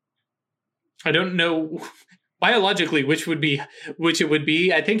don't know biologically which it would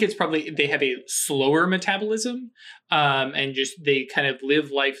be. I think it's probably they have a slower metabolism, and just they kind of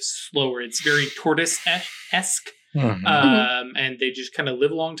live life slower. It's very tortoise-esque. And they just kind of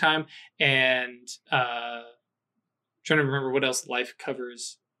live a long time. And trying to remember what else life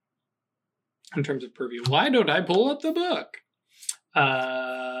covers in terms of purview. Why don't I pull up the book? So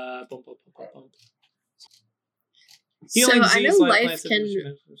I know life can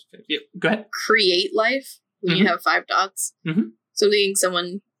go ahead. Create life when you have 5 dots. So thinking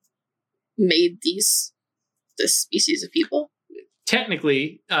someone made this species of people.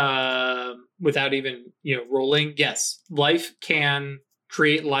 Technically, without even rolling, yes, life can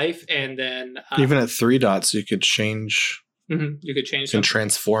create life, and then even at 3 dots, you could change. You could change and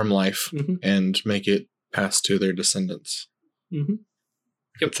transform life and make it pass to their descendants.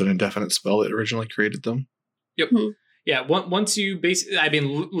 It's an indefinite spell that originally created them. Yep. Yeah. Once you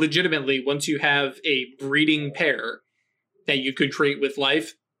legitimately, once you have a breeding pair that you could create with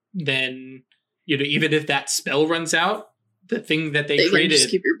life, then even if that spell runs out, the thing that they created can just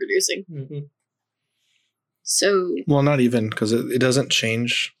keep reproducing. So, well, not even, because it doesn't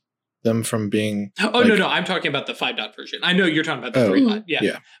change them from being. Oh, no, I'm talking about the 5-dot version. I know you're talking about the 3-dot.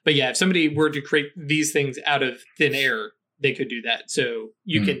 Yeah. But if somebody were to create these things out of thin air, they could do that. So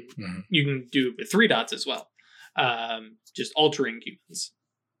you can do it with 3 dots as well, just altering humans.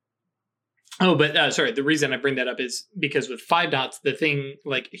 Oh, but sorry. The reason I bring that up is because with 5 dots, the thing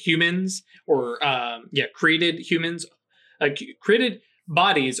like humans or created humans. Created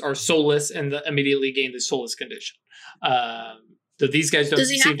bodies are soulless and immediately gain the soulless condition. So these guys don't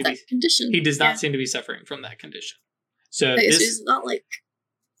does he seem have to that be. Condition? He does not seem to be suffering from that condition. So he's not like.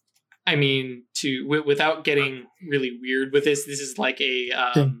 I mean, without getting really weird with this is like a.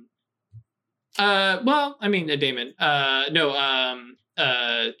 A daemon.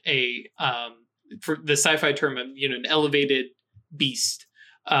 For the sci-fi term of an elevated beast,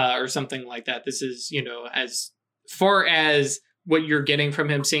 or something like that. This is as far as what you're getting from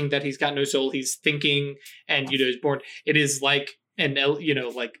him, seeing that he's got no soul, he's thinking, and is born. It is like we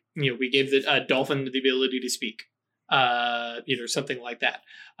gave the dolphin the ability to speak, something like that.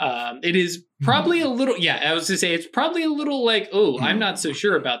 It is probably a little. Yeah, I was to say it's probably a little like, I'm not so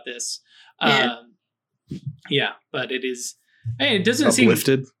sure about this. But it is. It doesn't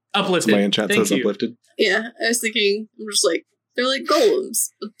uplifted. Seem uplifted. Somebody in chat Thank says you. uplifted. Yeah, I was thinking. I'm just like they're like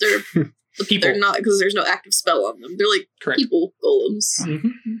golems, but they're. They're not, because there's no active spell on them. They're like people golems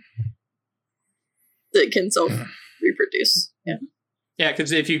that can self-reproduce. Yeah,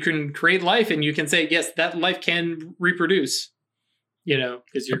 because if you can create life and you can say, yes, that life can reproduce,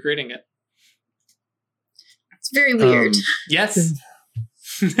 because you're creating it. It's very weird. Yes.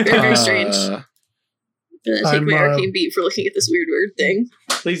 Very strange. I'm gonna take my arcane beat for looking at this weird thing.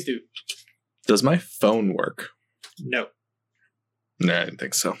 Please do. Does my phone work? No. No, I didn't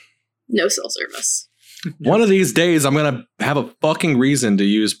think so. No cell service. One of these days, I'm going to have a fucking reason to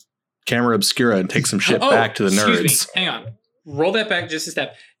use Camera Obscura and take some shit back to the nerds. Excuse me. Hang on. Roll that back just a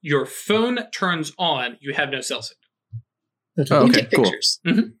step. Your phone turns on. You have no cell signal. Oh, okay, cool.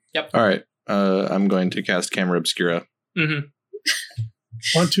 Yep. All right. I'm going to cast Camera Obscura.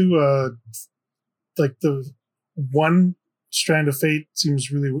 Want to, the one strand of fate seems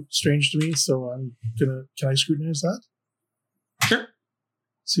really strange to me, so can I scrutinize that? Sure.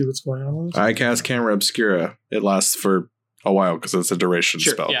 See what's going on with it? I cast Camera Obscura. It lasts for a while because it's a duration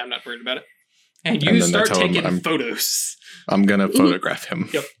spell. Yeah, I'm not worried about it. And you start taking photos. I'm going to photograph him.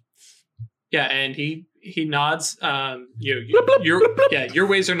 Yep. Yeah, and he nods. Your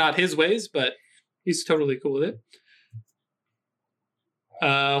ways are not his ways, but he's totally cool with it.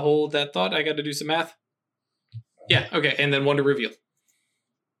 Hold that thought. I got to do some math. Yeah, okay, and then one to reveal.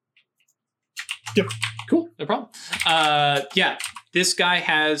 Yep. Cool, no problem. This guy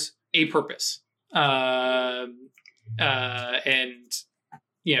has a purpose. And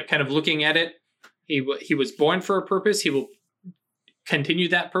kind of looking at it. He was born for a purpose. He will continue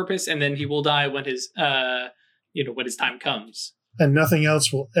that purpose, and then he will die when his when his time comes. And nothing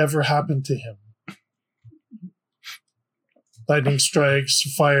else will ever happen to him. Lightning strikes,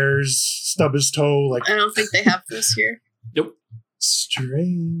 fires, stub his toe. Like, I don't think they have this here. Nope.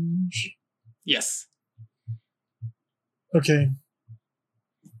 Strange. Yes. Okay.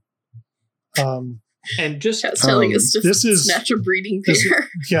 And just Cat's telling us to this is- snatch a breeding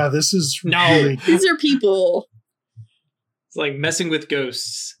pair. This is No. really... These are people. it's like messing with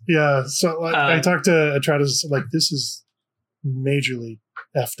ghosts. Yeah, so I talked to Atratus, like, this is majorly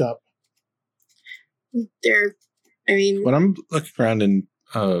effed up. They're, I mean, When I'm looking around in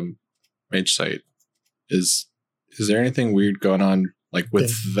Mage Site, is there anything weird going on, like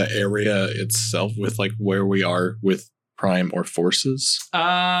with the area itself, with like where we are with Prime or Forces?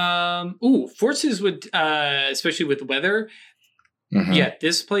 Forces would, especially with weather. Mhm. Yeah,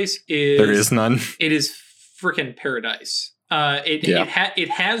 this place is. There is none. It is freaking paradise. It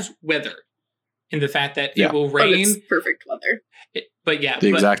has weather, in the fact that Yeah. it will but rain. it's perfect weather. The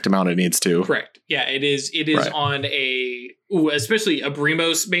exact amount it needs to. Correct. Yeah, it is. It is Right. on especially a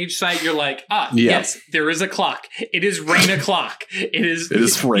Bremos Mage site. You're like, Yeah. yes, there is a clock. It is rain o'clock. It is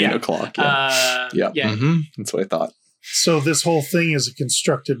rain yeah. o'clock. Yeah. Yeah. That's what I thought. So this whole thing is a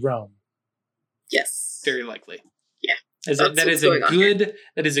constructed realm. Yes. Very likely. Yeah. That That's is what's going on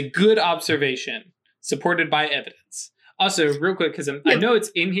that is a good observation, supported by evidence. Also, real quick, because I know it's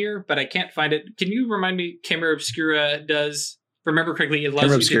in here, but I can't find it. Can you remind me? Camera Obscura does. Remember correctly, it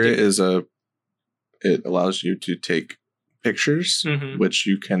allows Camera you to Obscura it allows you to take pictures, Mhm. which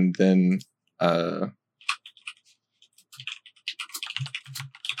you can then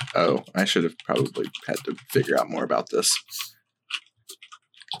I should have probably had to figure out more about this.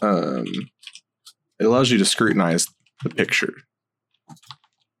 It allows you to scrutinize the picture.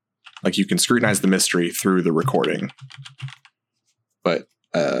 Like, you can scrutinize the mystery through the recording. But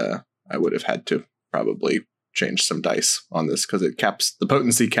I would have had to probably change some dice on this, because the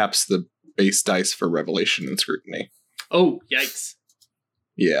potency caps the base dice for revelation and scrutiny. Oh, yikes!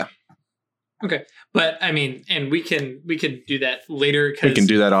 Yeah. Okay, but I mean, and we can do that later. We can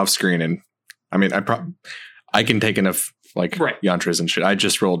do that off screen, and I mean, I can take enough like Right. yantras and shit. I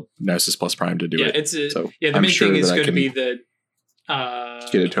just rolled Gnosis plus Prime to do Yeah, it. the I'm main sure thing is that I going to can be the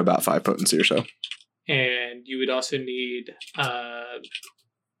get it to about 5 potency or so. and you would also need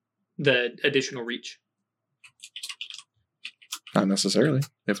the additional reach. Not necessarily,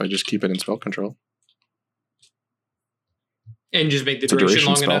 if I just keep it in spell control. And just make the It's a duration duration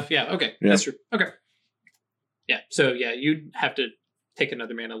long spell. enough. Yeah, okay. Yeah. That's true. Okay. Yeah, so yeah, you'd have to take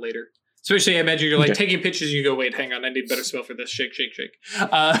another mana later. Especially, I imagine you're like Okay. taking pictures and you go, wait, hang on, I need a better spell for this. Shake, shake, shake.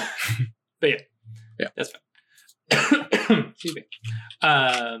 But yeah. Yeah. That's fine. Excuse me.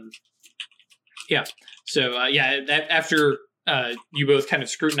 Yeah. So, after you both kind of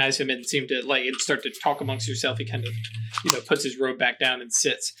scrutinize him and seem to like start to talk amongst yourself, he kind of, puts his robe back down and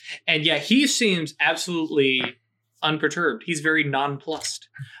sits. And yeah, he seems absolutely unperturbed. He's very nonplussed.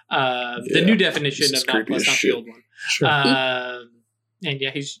 The new definition This is of creepy nonplussed, as not shit. the old one. Sure. And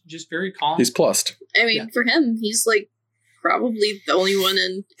yeah, he's just very calm. He's plussed. I mean, Yeah. for him, he's like probably the only one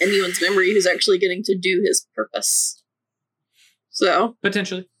in anyone's memory who's actually getting to do his purpose. So,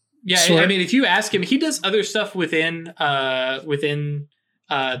 Potentially. Yeah, So I mean, if you ask him, he does other stuff within the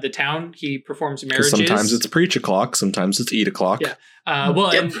town. He performs 'Cause marriages. sometimes it's preach o'clock, sometimes it's eat o'clock. Yeah.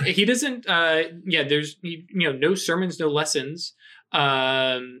 Well, Yep. and he doesn't. There's no sermons, no lessons.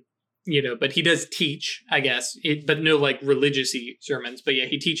 But he does teach, I guess, but no like religious-y sermons. But yeah,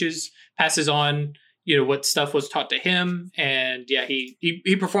 he teaches, passes on, what stuff was taught to him, and yeah, he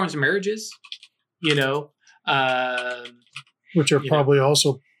performs marriages. Which are you probably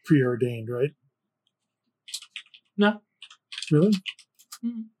also preordained, right? No. Really?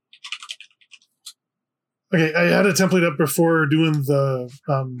 Mm. Okay, I had a template up before doing the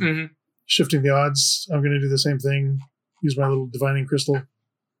Mm-hmm. shifting the odds. I'm going to do the same thing. Use my little divining crystal.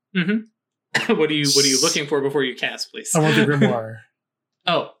 Mm-hmm. What are you looking for before you cast, please? I want the grimoire.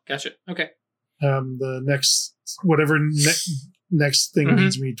 Oh, gotcha. Okay. The next next thing Mhm.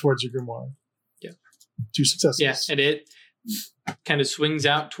 leads me towards a grimoire. Yeah. 2 successes. Yeah, and it kind of swings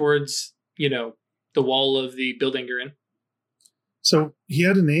out towards, the wall of the building you're in. So he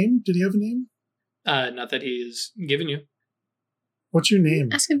had a name. Did he have a name? Not that he is given you What's your name?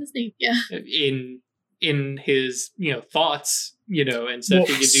 ask him his name. Yeah. in his, thoughts, and stuff.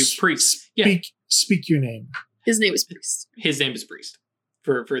 He gives you priest. Yeah, Speak your name. His name is Priest. his name is priest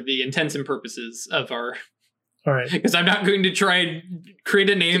for the intents and purposes of our All right. Because I'm not going to try and create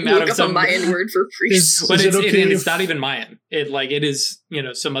a name out Look of up some a Mayan word for priest. But Is it okay it's if- not even Mayan. It is,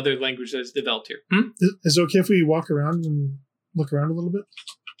 some other language that's developed here. Is it okay if we walk around and look around a little bit?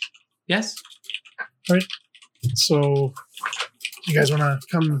 Yes. So, you guys want to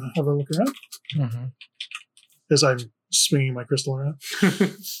come have a look around? Mm-hmm. As I'm swinging my crystal around.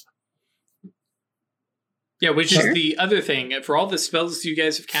 Yeah, which Sure. is the other thing. For all the spells you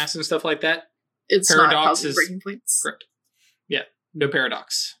guys have cast and stuff like that, It's Paradox not cosmic is- breaking points. correct. Yeah, no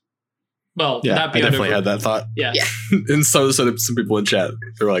paradox. Well, Yeah, not I beyond definitely over- had that thought. Yeah. Yeah. And so some people in chat,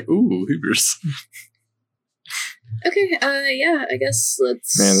 they were like, "Ooh, Hoobers." Okay, yeah, I guess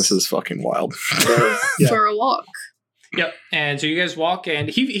let's Man, this is fucking wild. go Yeah. for a walk. Yep. And so you guys walk, and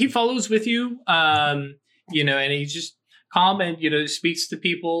he follows with you. And he's just calm and speaks to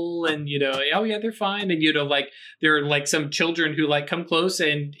people, and oh yeah, they're fine, and like there are like some children who like come close,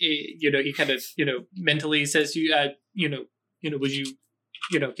 and he kind of mentally says to you, would you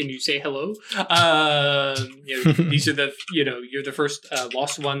can you say hello? These are the you're the first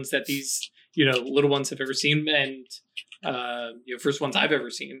lost ones that these little ones have ever seen, and first ones I've ever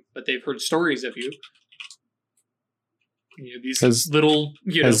seen, but they've heard stories of you. These little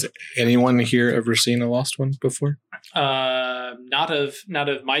Has anyone here ever seen a lost one before? not of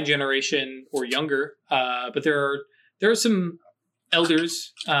my generation or younger, but there are some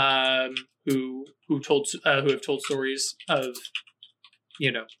elders who have told stories of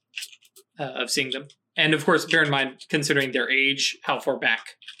of seeing them, and of course bear in mind, considering their age, how far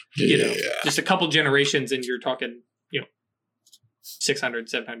back just a couple generations, and you're talking 600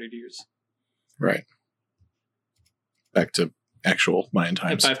 700 years, Right. Back to actual Mayan at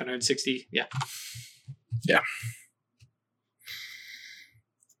times. 560. Yeah.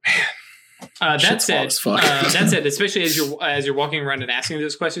 That Shit's said, wild as fuck. especially as you're walking around and asking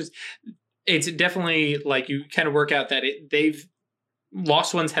those questions, it's definitely like you kind of work out that they've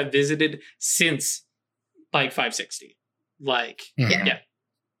lost ones have visited since like 560. Like, Mhm. yeah.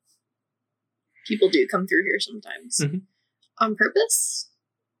 People do come through here sometimes. Mhm. On purpose?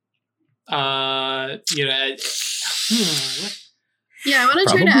 What? Yeah, I want to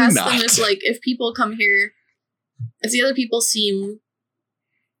try to Probably ask not. them if people come here, if the other people seem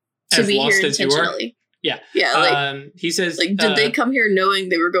to As be lost here as you are? intentionally. Yeah. Yeah, like, He says, did they come here knowing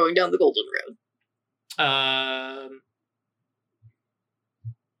they were going down the Golden Road?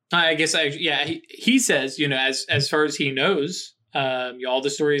 I guess he says, as far as he knows, all the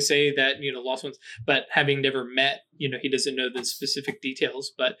stories say that, lost ones, but having never met, he doesn't know the specific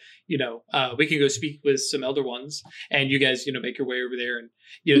details, but, we can go speak with some elder ones, and you guys, make your way over there, and,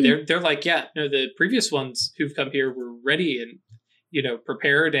 they're like, yeah, no, the previous ones who've come here were ready and,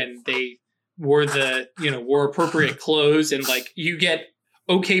 prepared, and they wore wore appropriate clothes, and like you get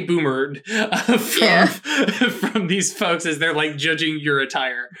okay boomered from these folks as they're like judging your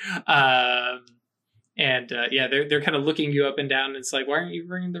attire. They're kind of looking you up and down, and it's like, why aren't you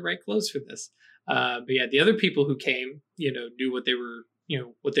wearing the right clothes for this? But yeah, the other people who came, knew what they were,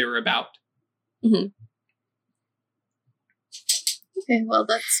 what they were about. Mm-hmm. Okay, well,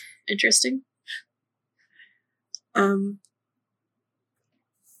 that's interesting. I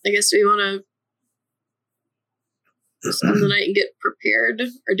guess do we want to spend the night and get prepared,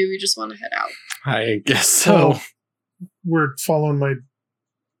 or do we just want to head out? I guess so. So, we're following my.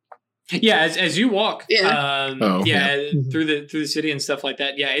 Yeah, as you walk, Yeah. through the city and stuff like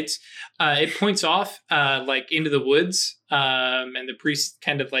that. Yeah, it's it points off like into the woods, and the priest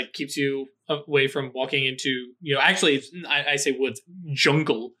kind of like keeps you away from walking into actually I say woods,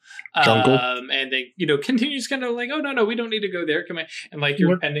 jungle, and they continues kind of like, oh no, we don't need to go there, come on, and like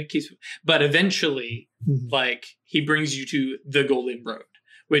your pendant keeps, but eventually like he brings you to the Golden Road,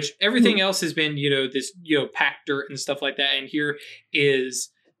 which everything else has been this packed dirt and stuff like that, and here is.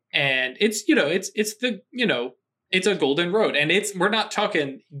 And it's it's the it's a golden road, and we're not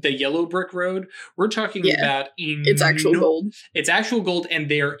talking the yellow brick road. We're talking about it's actual gold. It's actual gold, and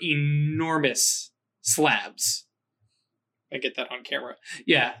they are enormous slabs. I get that on camera.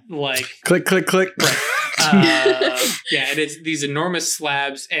 Yeah, like click. Right. And it's these enormous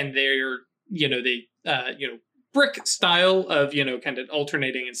slabs, and they're brick style of kind of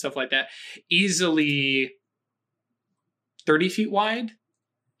alternating and stuff like that. Easily 30 feet wide.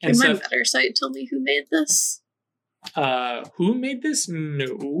 And my better site tell me who made this. Who made this?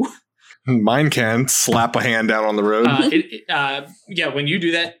 No. Mine can slap a hand down on the road. When you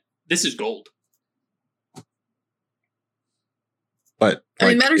do that, this is gold. But I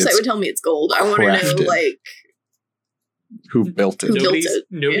mean, matter site would tell me it's gold. I want to know like who built it.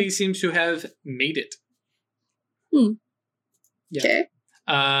 Nobody seems to have made it. Yeah. Okay.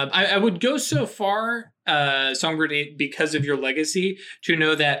 I would go so far, Songbird, because of your legacy, to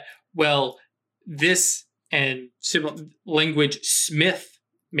know that, well, this and language Smith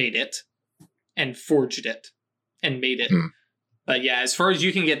made it and forged it and made it. But yeah, as far as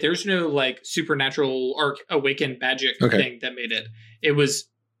you can get, there's no like supernatural or awakened magic thing that made it. It was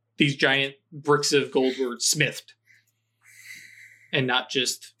these giant bricks of gold were smithed and not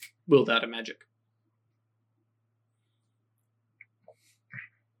just willed out of magic.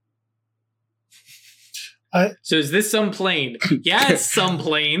 So is this some plane? Yeah, it's some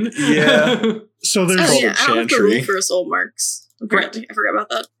plane. Yeah. So there's I don't have to roll for soul marks. Correct. I forgot about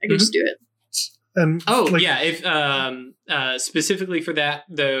that. I can just do it. and yeah. If specifically for that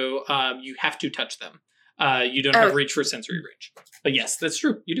though, you have to touch them. You don't have reach for sensory range. But yes, that's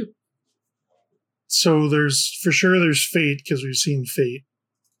true. You do. So there's fate because we've seen fate.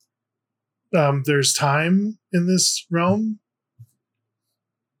 There's time in this realm.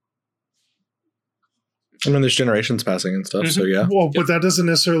 I mean, there's generations passing and stuff, so yeah. Well, but that doesn't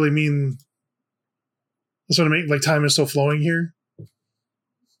necessarily mean. That's what I mean. Like time is still flowing here.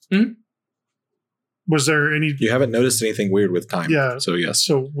 Was there any? You haven't noticed anything weird with time. Yeah. So yes.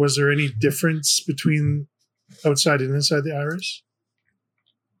 So was there any difference between outside and inside the iris?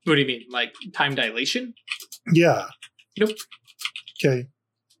 What do you mean? Like time dilation? Yeah. Nope. Okay.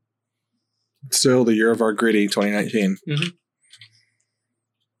 Still the year of our gritty 2019.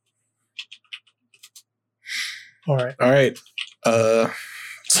 All right. All right.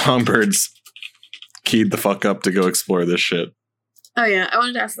 Songbirds keyed the fuck up to go explore this shit. Oh yeah, I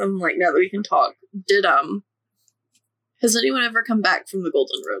wanted to ask them, like, now that we can talk, has anyone ever come back from the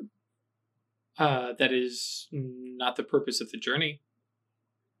Golden Road? That is not the purpose of the journey.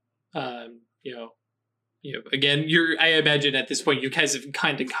 Again, I imagine at this point you guys have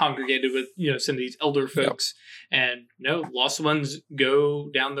kind of congregated with, some of these elder folks, and no, lost ones go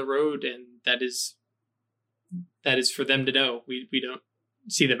down the road, and that is for them to know. We don't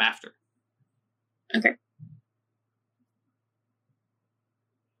see them after. Okay.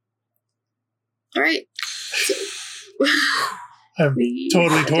 All right. So, I'm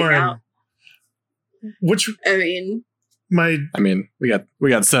totally torn. We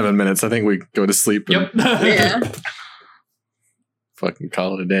got 7 minutes. I think we go to sleep. Yep. Yeah. Fucking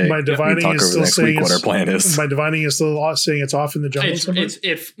call it a day. My divining is still saying what our plan is. My divining is still saying it's off in the jungle somewhere.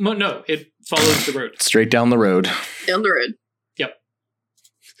 It follows the road. Straight down the road. Down the road. Yep.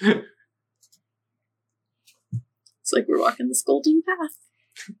 It's like we're walking this golden path.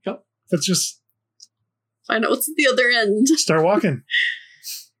 Yep. Let's just find out what's at the other end. Start walking.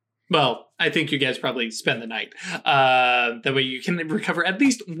 Well, I think you guys probably spend the night. That way you can recover at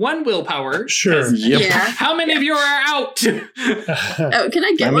least one willpower. Sure. Yep. Yeah. How many of you are out? Can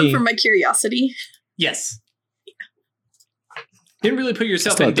I get one for my curiosity? Yes. Didn't really put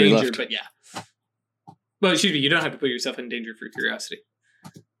yourself in danger, but yeah. Well, excuse me, you don't have to put yourself in danger for curiosity.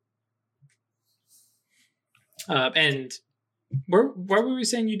 And where were we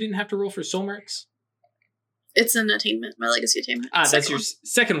saying you didn't have to roll for soul marks? It's an attainment, my legacy attainment. That's your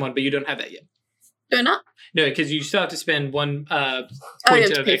second one, but you don't have that yet. Do I not? No, because you still have to spend one point you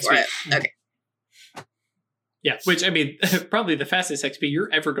have to of pay XP. for it. Okay. Yeah, which, I mean, probably the fastest XP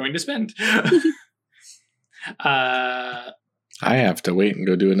you're ever going to spend. I have to wait and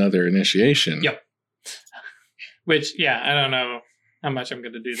go do another initiation. Yep. Which, yeah, I don't know how much I'm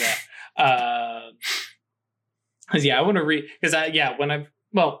going to do that. Because, I want to read... Because, I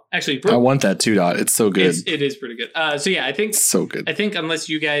want that 2 dot. It's so good. It is pretty good. I think... So good. I think unless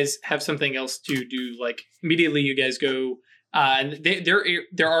you guys have something else to do, like, immediately you guys go... and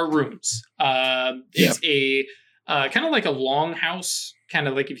there are rooms. It's a... kind of like a longhouse, kind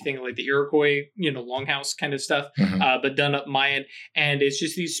of like if you think of like the Iroquois, longhouse kind of stuff, but done up Mayan. And it's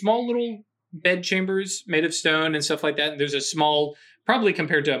just these small little bed chambers made of stone and stuff like that. And there's a small... Probably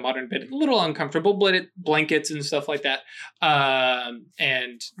compared to a modern bed, a little uncomfortable, but blankets and stuff like that.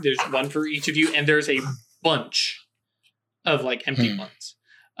 And there's one for each of you, and there's a bunch of like empty ones,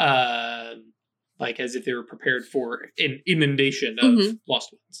 like as if they were prepared for an inundation of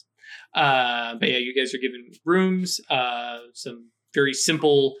lost ones. But yeah, you guys are given rooms, some very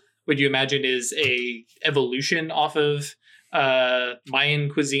simple. What you imagine is a evolution off of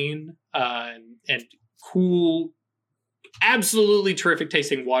Mayan cuisine, and cool. Absolutely terrific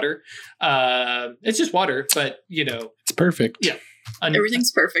tasting water. It's just water, but it's perfect. Yeah,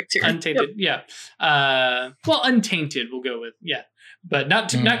 everything's perfect here. Untainted, yeah. Untainted. We'll go with but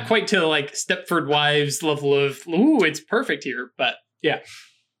not quite to like Stepford Wives level of it's perfect here, but yeah,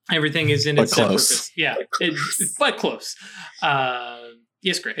 everything is in its purpose. Yeah, but close.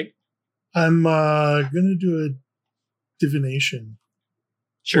 Yes, Greg. I'm gonna do a divination.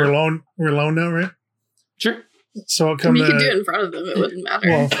 Sure. We're alone now, right? Sure. So I'll come We to... could do it in front of them. It wouldn't matter.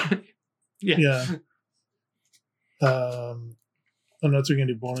 Well, Yeah. I'm not doing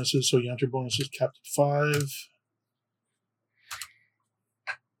any bonuses, so you enter bonuses capped at 5.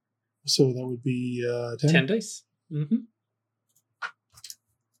 So that would be 10. 10 dice. Mm-hmm.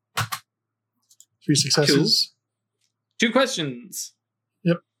 3 successes. 2 questions.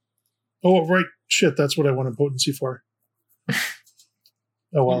 Oh, right. Shit, that's what I wanted potency for.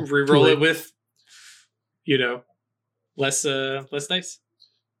 Oh, well. Reroll it with, less dice.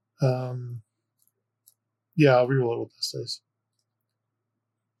 Yeah, I'll reroll it with this dice.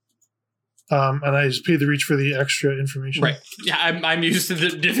 And I just paid the reach for the extra information. Right. Yeah, I'm used to the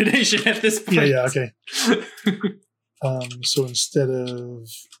divination at this point. Yeah, okay. So instead of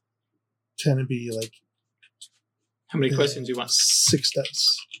 10, it'd be like... How many questions do you want? 6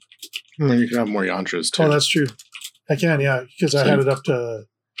 dice. Well, you can have more yantras too. Oh, that's true. I can, yeah, because I had it up to...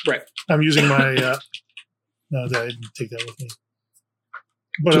 Right. I'm using my... no, I didn't take that with me.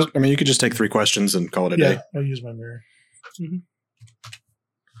 But you could just take 3 questions and call it a day. Yeah, I'll use my mirror. Mm-hmm.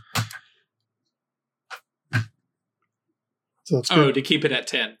 So that's good. To keep it at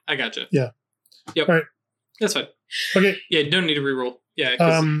 10. I gotcha. Yeah. Yep. All right. That's fine. Okay. Yeah, don't need to reroll. Yeah.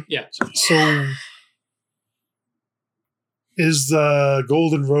 Yeah. So, is the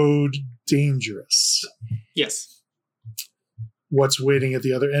Golden Road dangerous? Yes. What's waiting at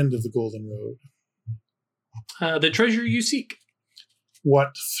the other end of the Golden Road? The treasure you seek.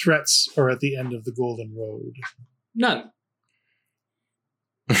 What threats are at the end of the Golden Road? None.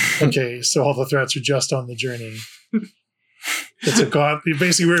 Okay, so all the threats are just on the journey. It's a gauntlet.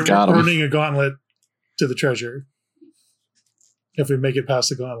 Basically, we're Got 'em. earning a gauntlet to the treasure. If we make it past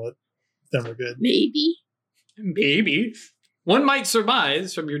the gauntlet, then we're good. Maybe. Maybe. One might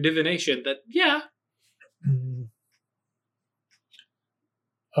surmise from your divination that, yeah.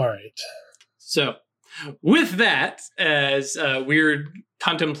 All right. So, with that, as Weird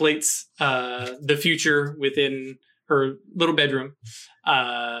contemplates the future within her little bedroom,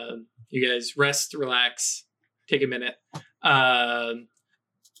 you guys rest, relax, take a minute. As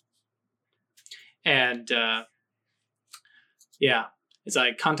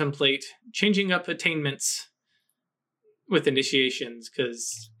I contemplate changing up attainments with initiations,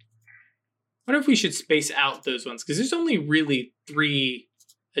 because I wonder if we should space out those ones, because there's only really 3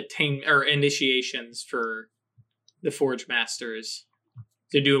 initiations for the Forge Masters.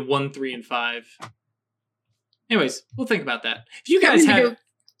 They do 1, 3, and 5. Anyways, we'll think about that. If you guys have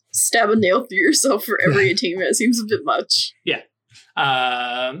stab a nail through yourself for every attainment seems a bit much. Yeah.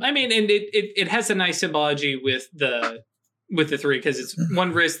 And it has a nice symbology with the 3, because it's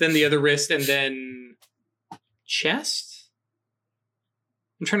one wrist, then the other wrist, and then chest.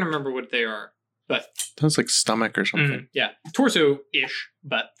 I'm trying to remember what they are, but Sounds like stomach or something. torso-ish,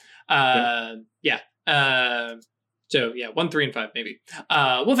 but So 1, 3, and 5 maybe.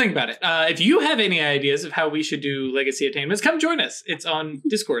 We'll think about it. If you have any ideas of how we should do legacy attainments, come join us. It's on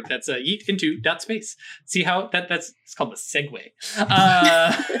Discord. That's yeetinto.space. See how it's called a segue.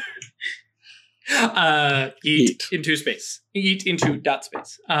 Yeet into space. Yeet into dot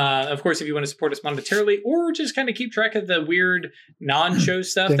space. Of course, if you want to support us monetarily or just kind of keep track of the weird non-show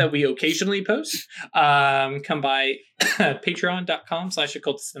stuff that we occasionally post, come by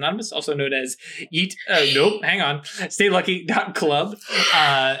patreon.com/occultistanonymous, also known as staylucky.club,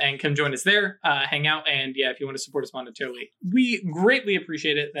 and come join us there, hang out, and if you want to support us monetarily, we greatly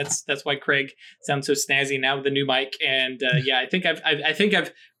appreciate it. That's why Craig sounds so snazzy now with the new mic, and I think I've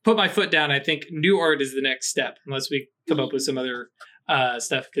put my foot down. I think new art is the next step, unless we come up with some other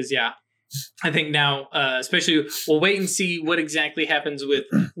stuff. Because I think now, especially, we'll wait and see what exactly happens with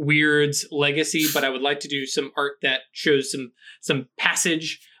Weird's legacy. But I would like to do some art that shows some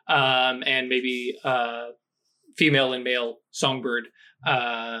passage, and maybe female and male songbird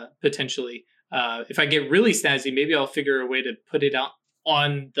potentially. If I get really snazzy, maybe I'll figure a way to put it out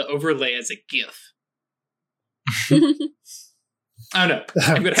on the overlay as a GIF. I don't know.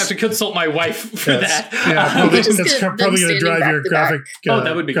 I'm going to have to consult my wife for that. Yeah, that's probably going to drive your graphic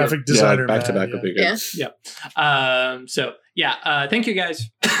that would be graphic designer. Back to back would be good. Thank you guys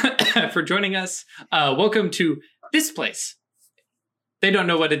for joining us. Welcome to this place. They don't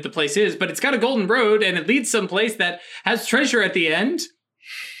know what the place is, but it's got a golden road and it leads someplace that has treasure at the end.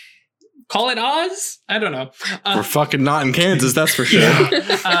 Call it Oz? I don't know. We're fucking not in Kansas, that's for sure.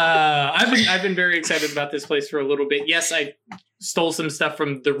 I've been very excited about this place for a little bit. Yes, I stole some stuff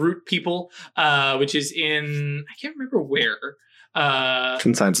from the Root people, which is in, I can't remember where,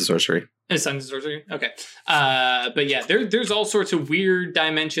 In Science and Sorcery. Science and Sorcery. Okay. But yeah, there's all sorts of weird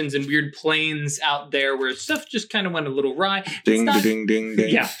dimensions and weird planes out there where stuff just kind of went a little awry. Ding, ding, ding, ding.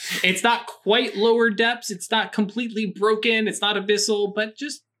 Yeah. It's not quite lower depths. It's not completely broken. It's not abyssal, but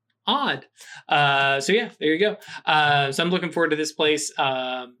just odd. So yeah, there you go. So I'm looking forward to this place.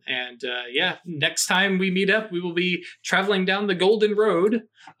 Yeah, next time we meet up, we will be traveling down the Golden Road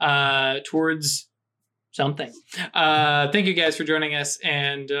towards something. Thank you guys for joining us.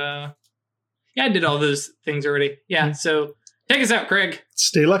 And yeah, I did all those things already. Yeah, so take us out, Craig.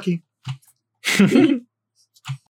 Stay lucky.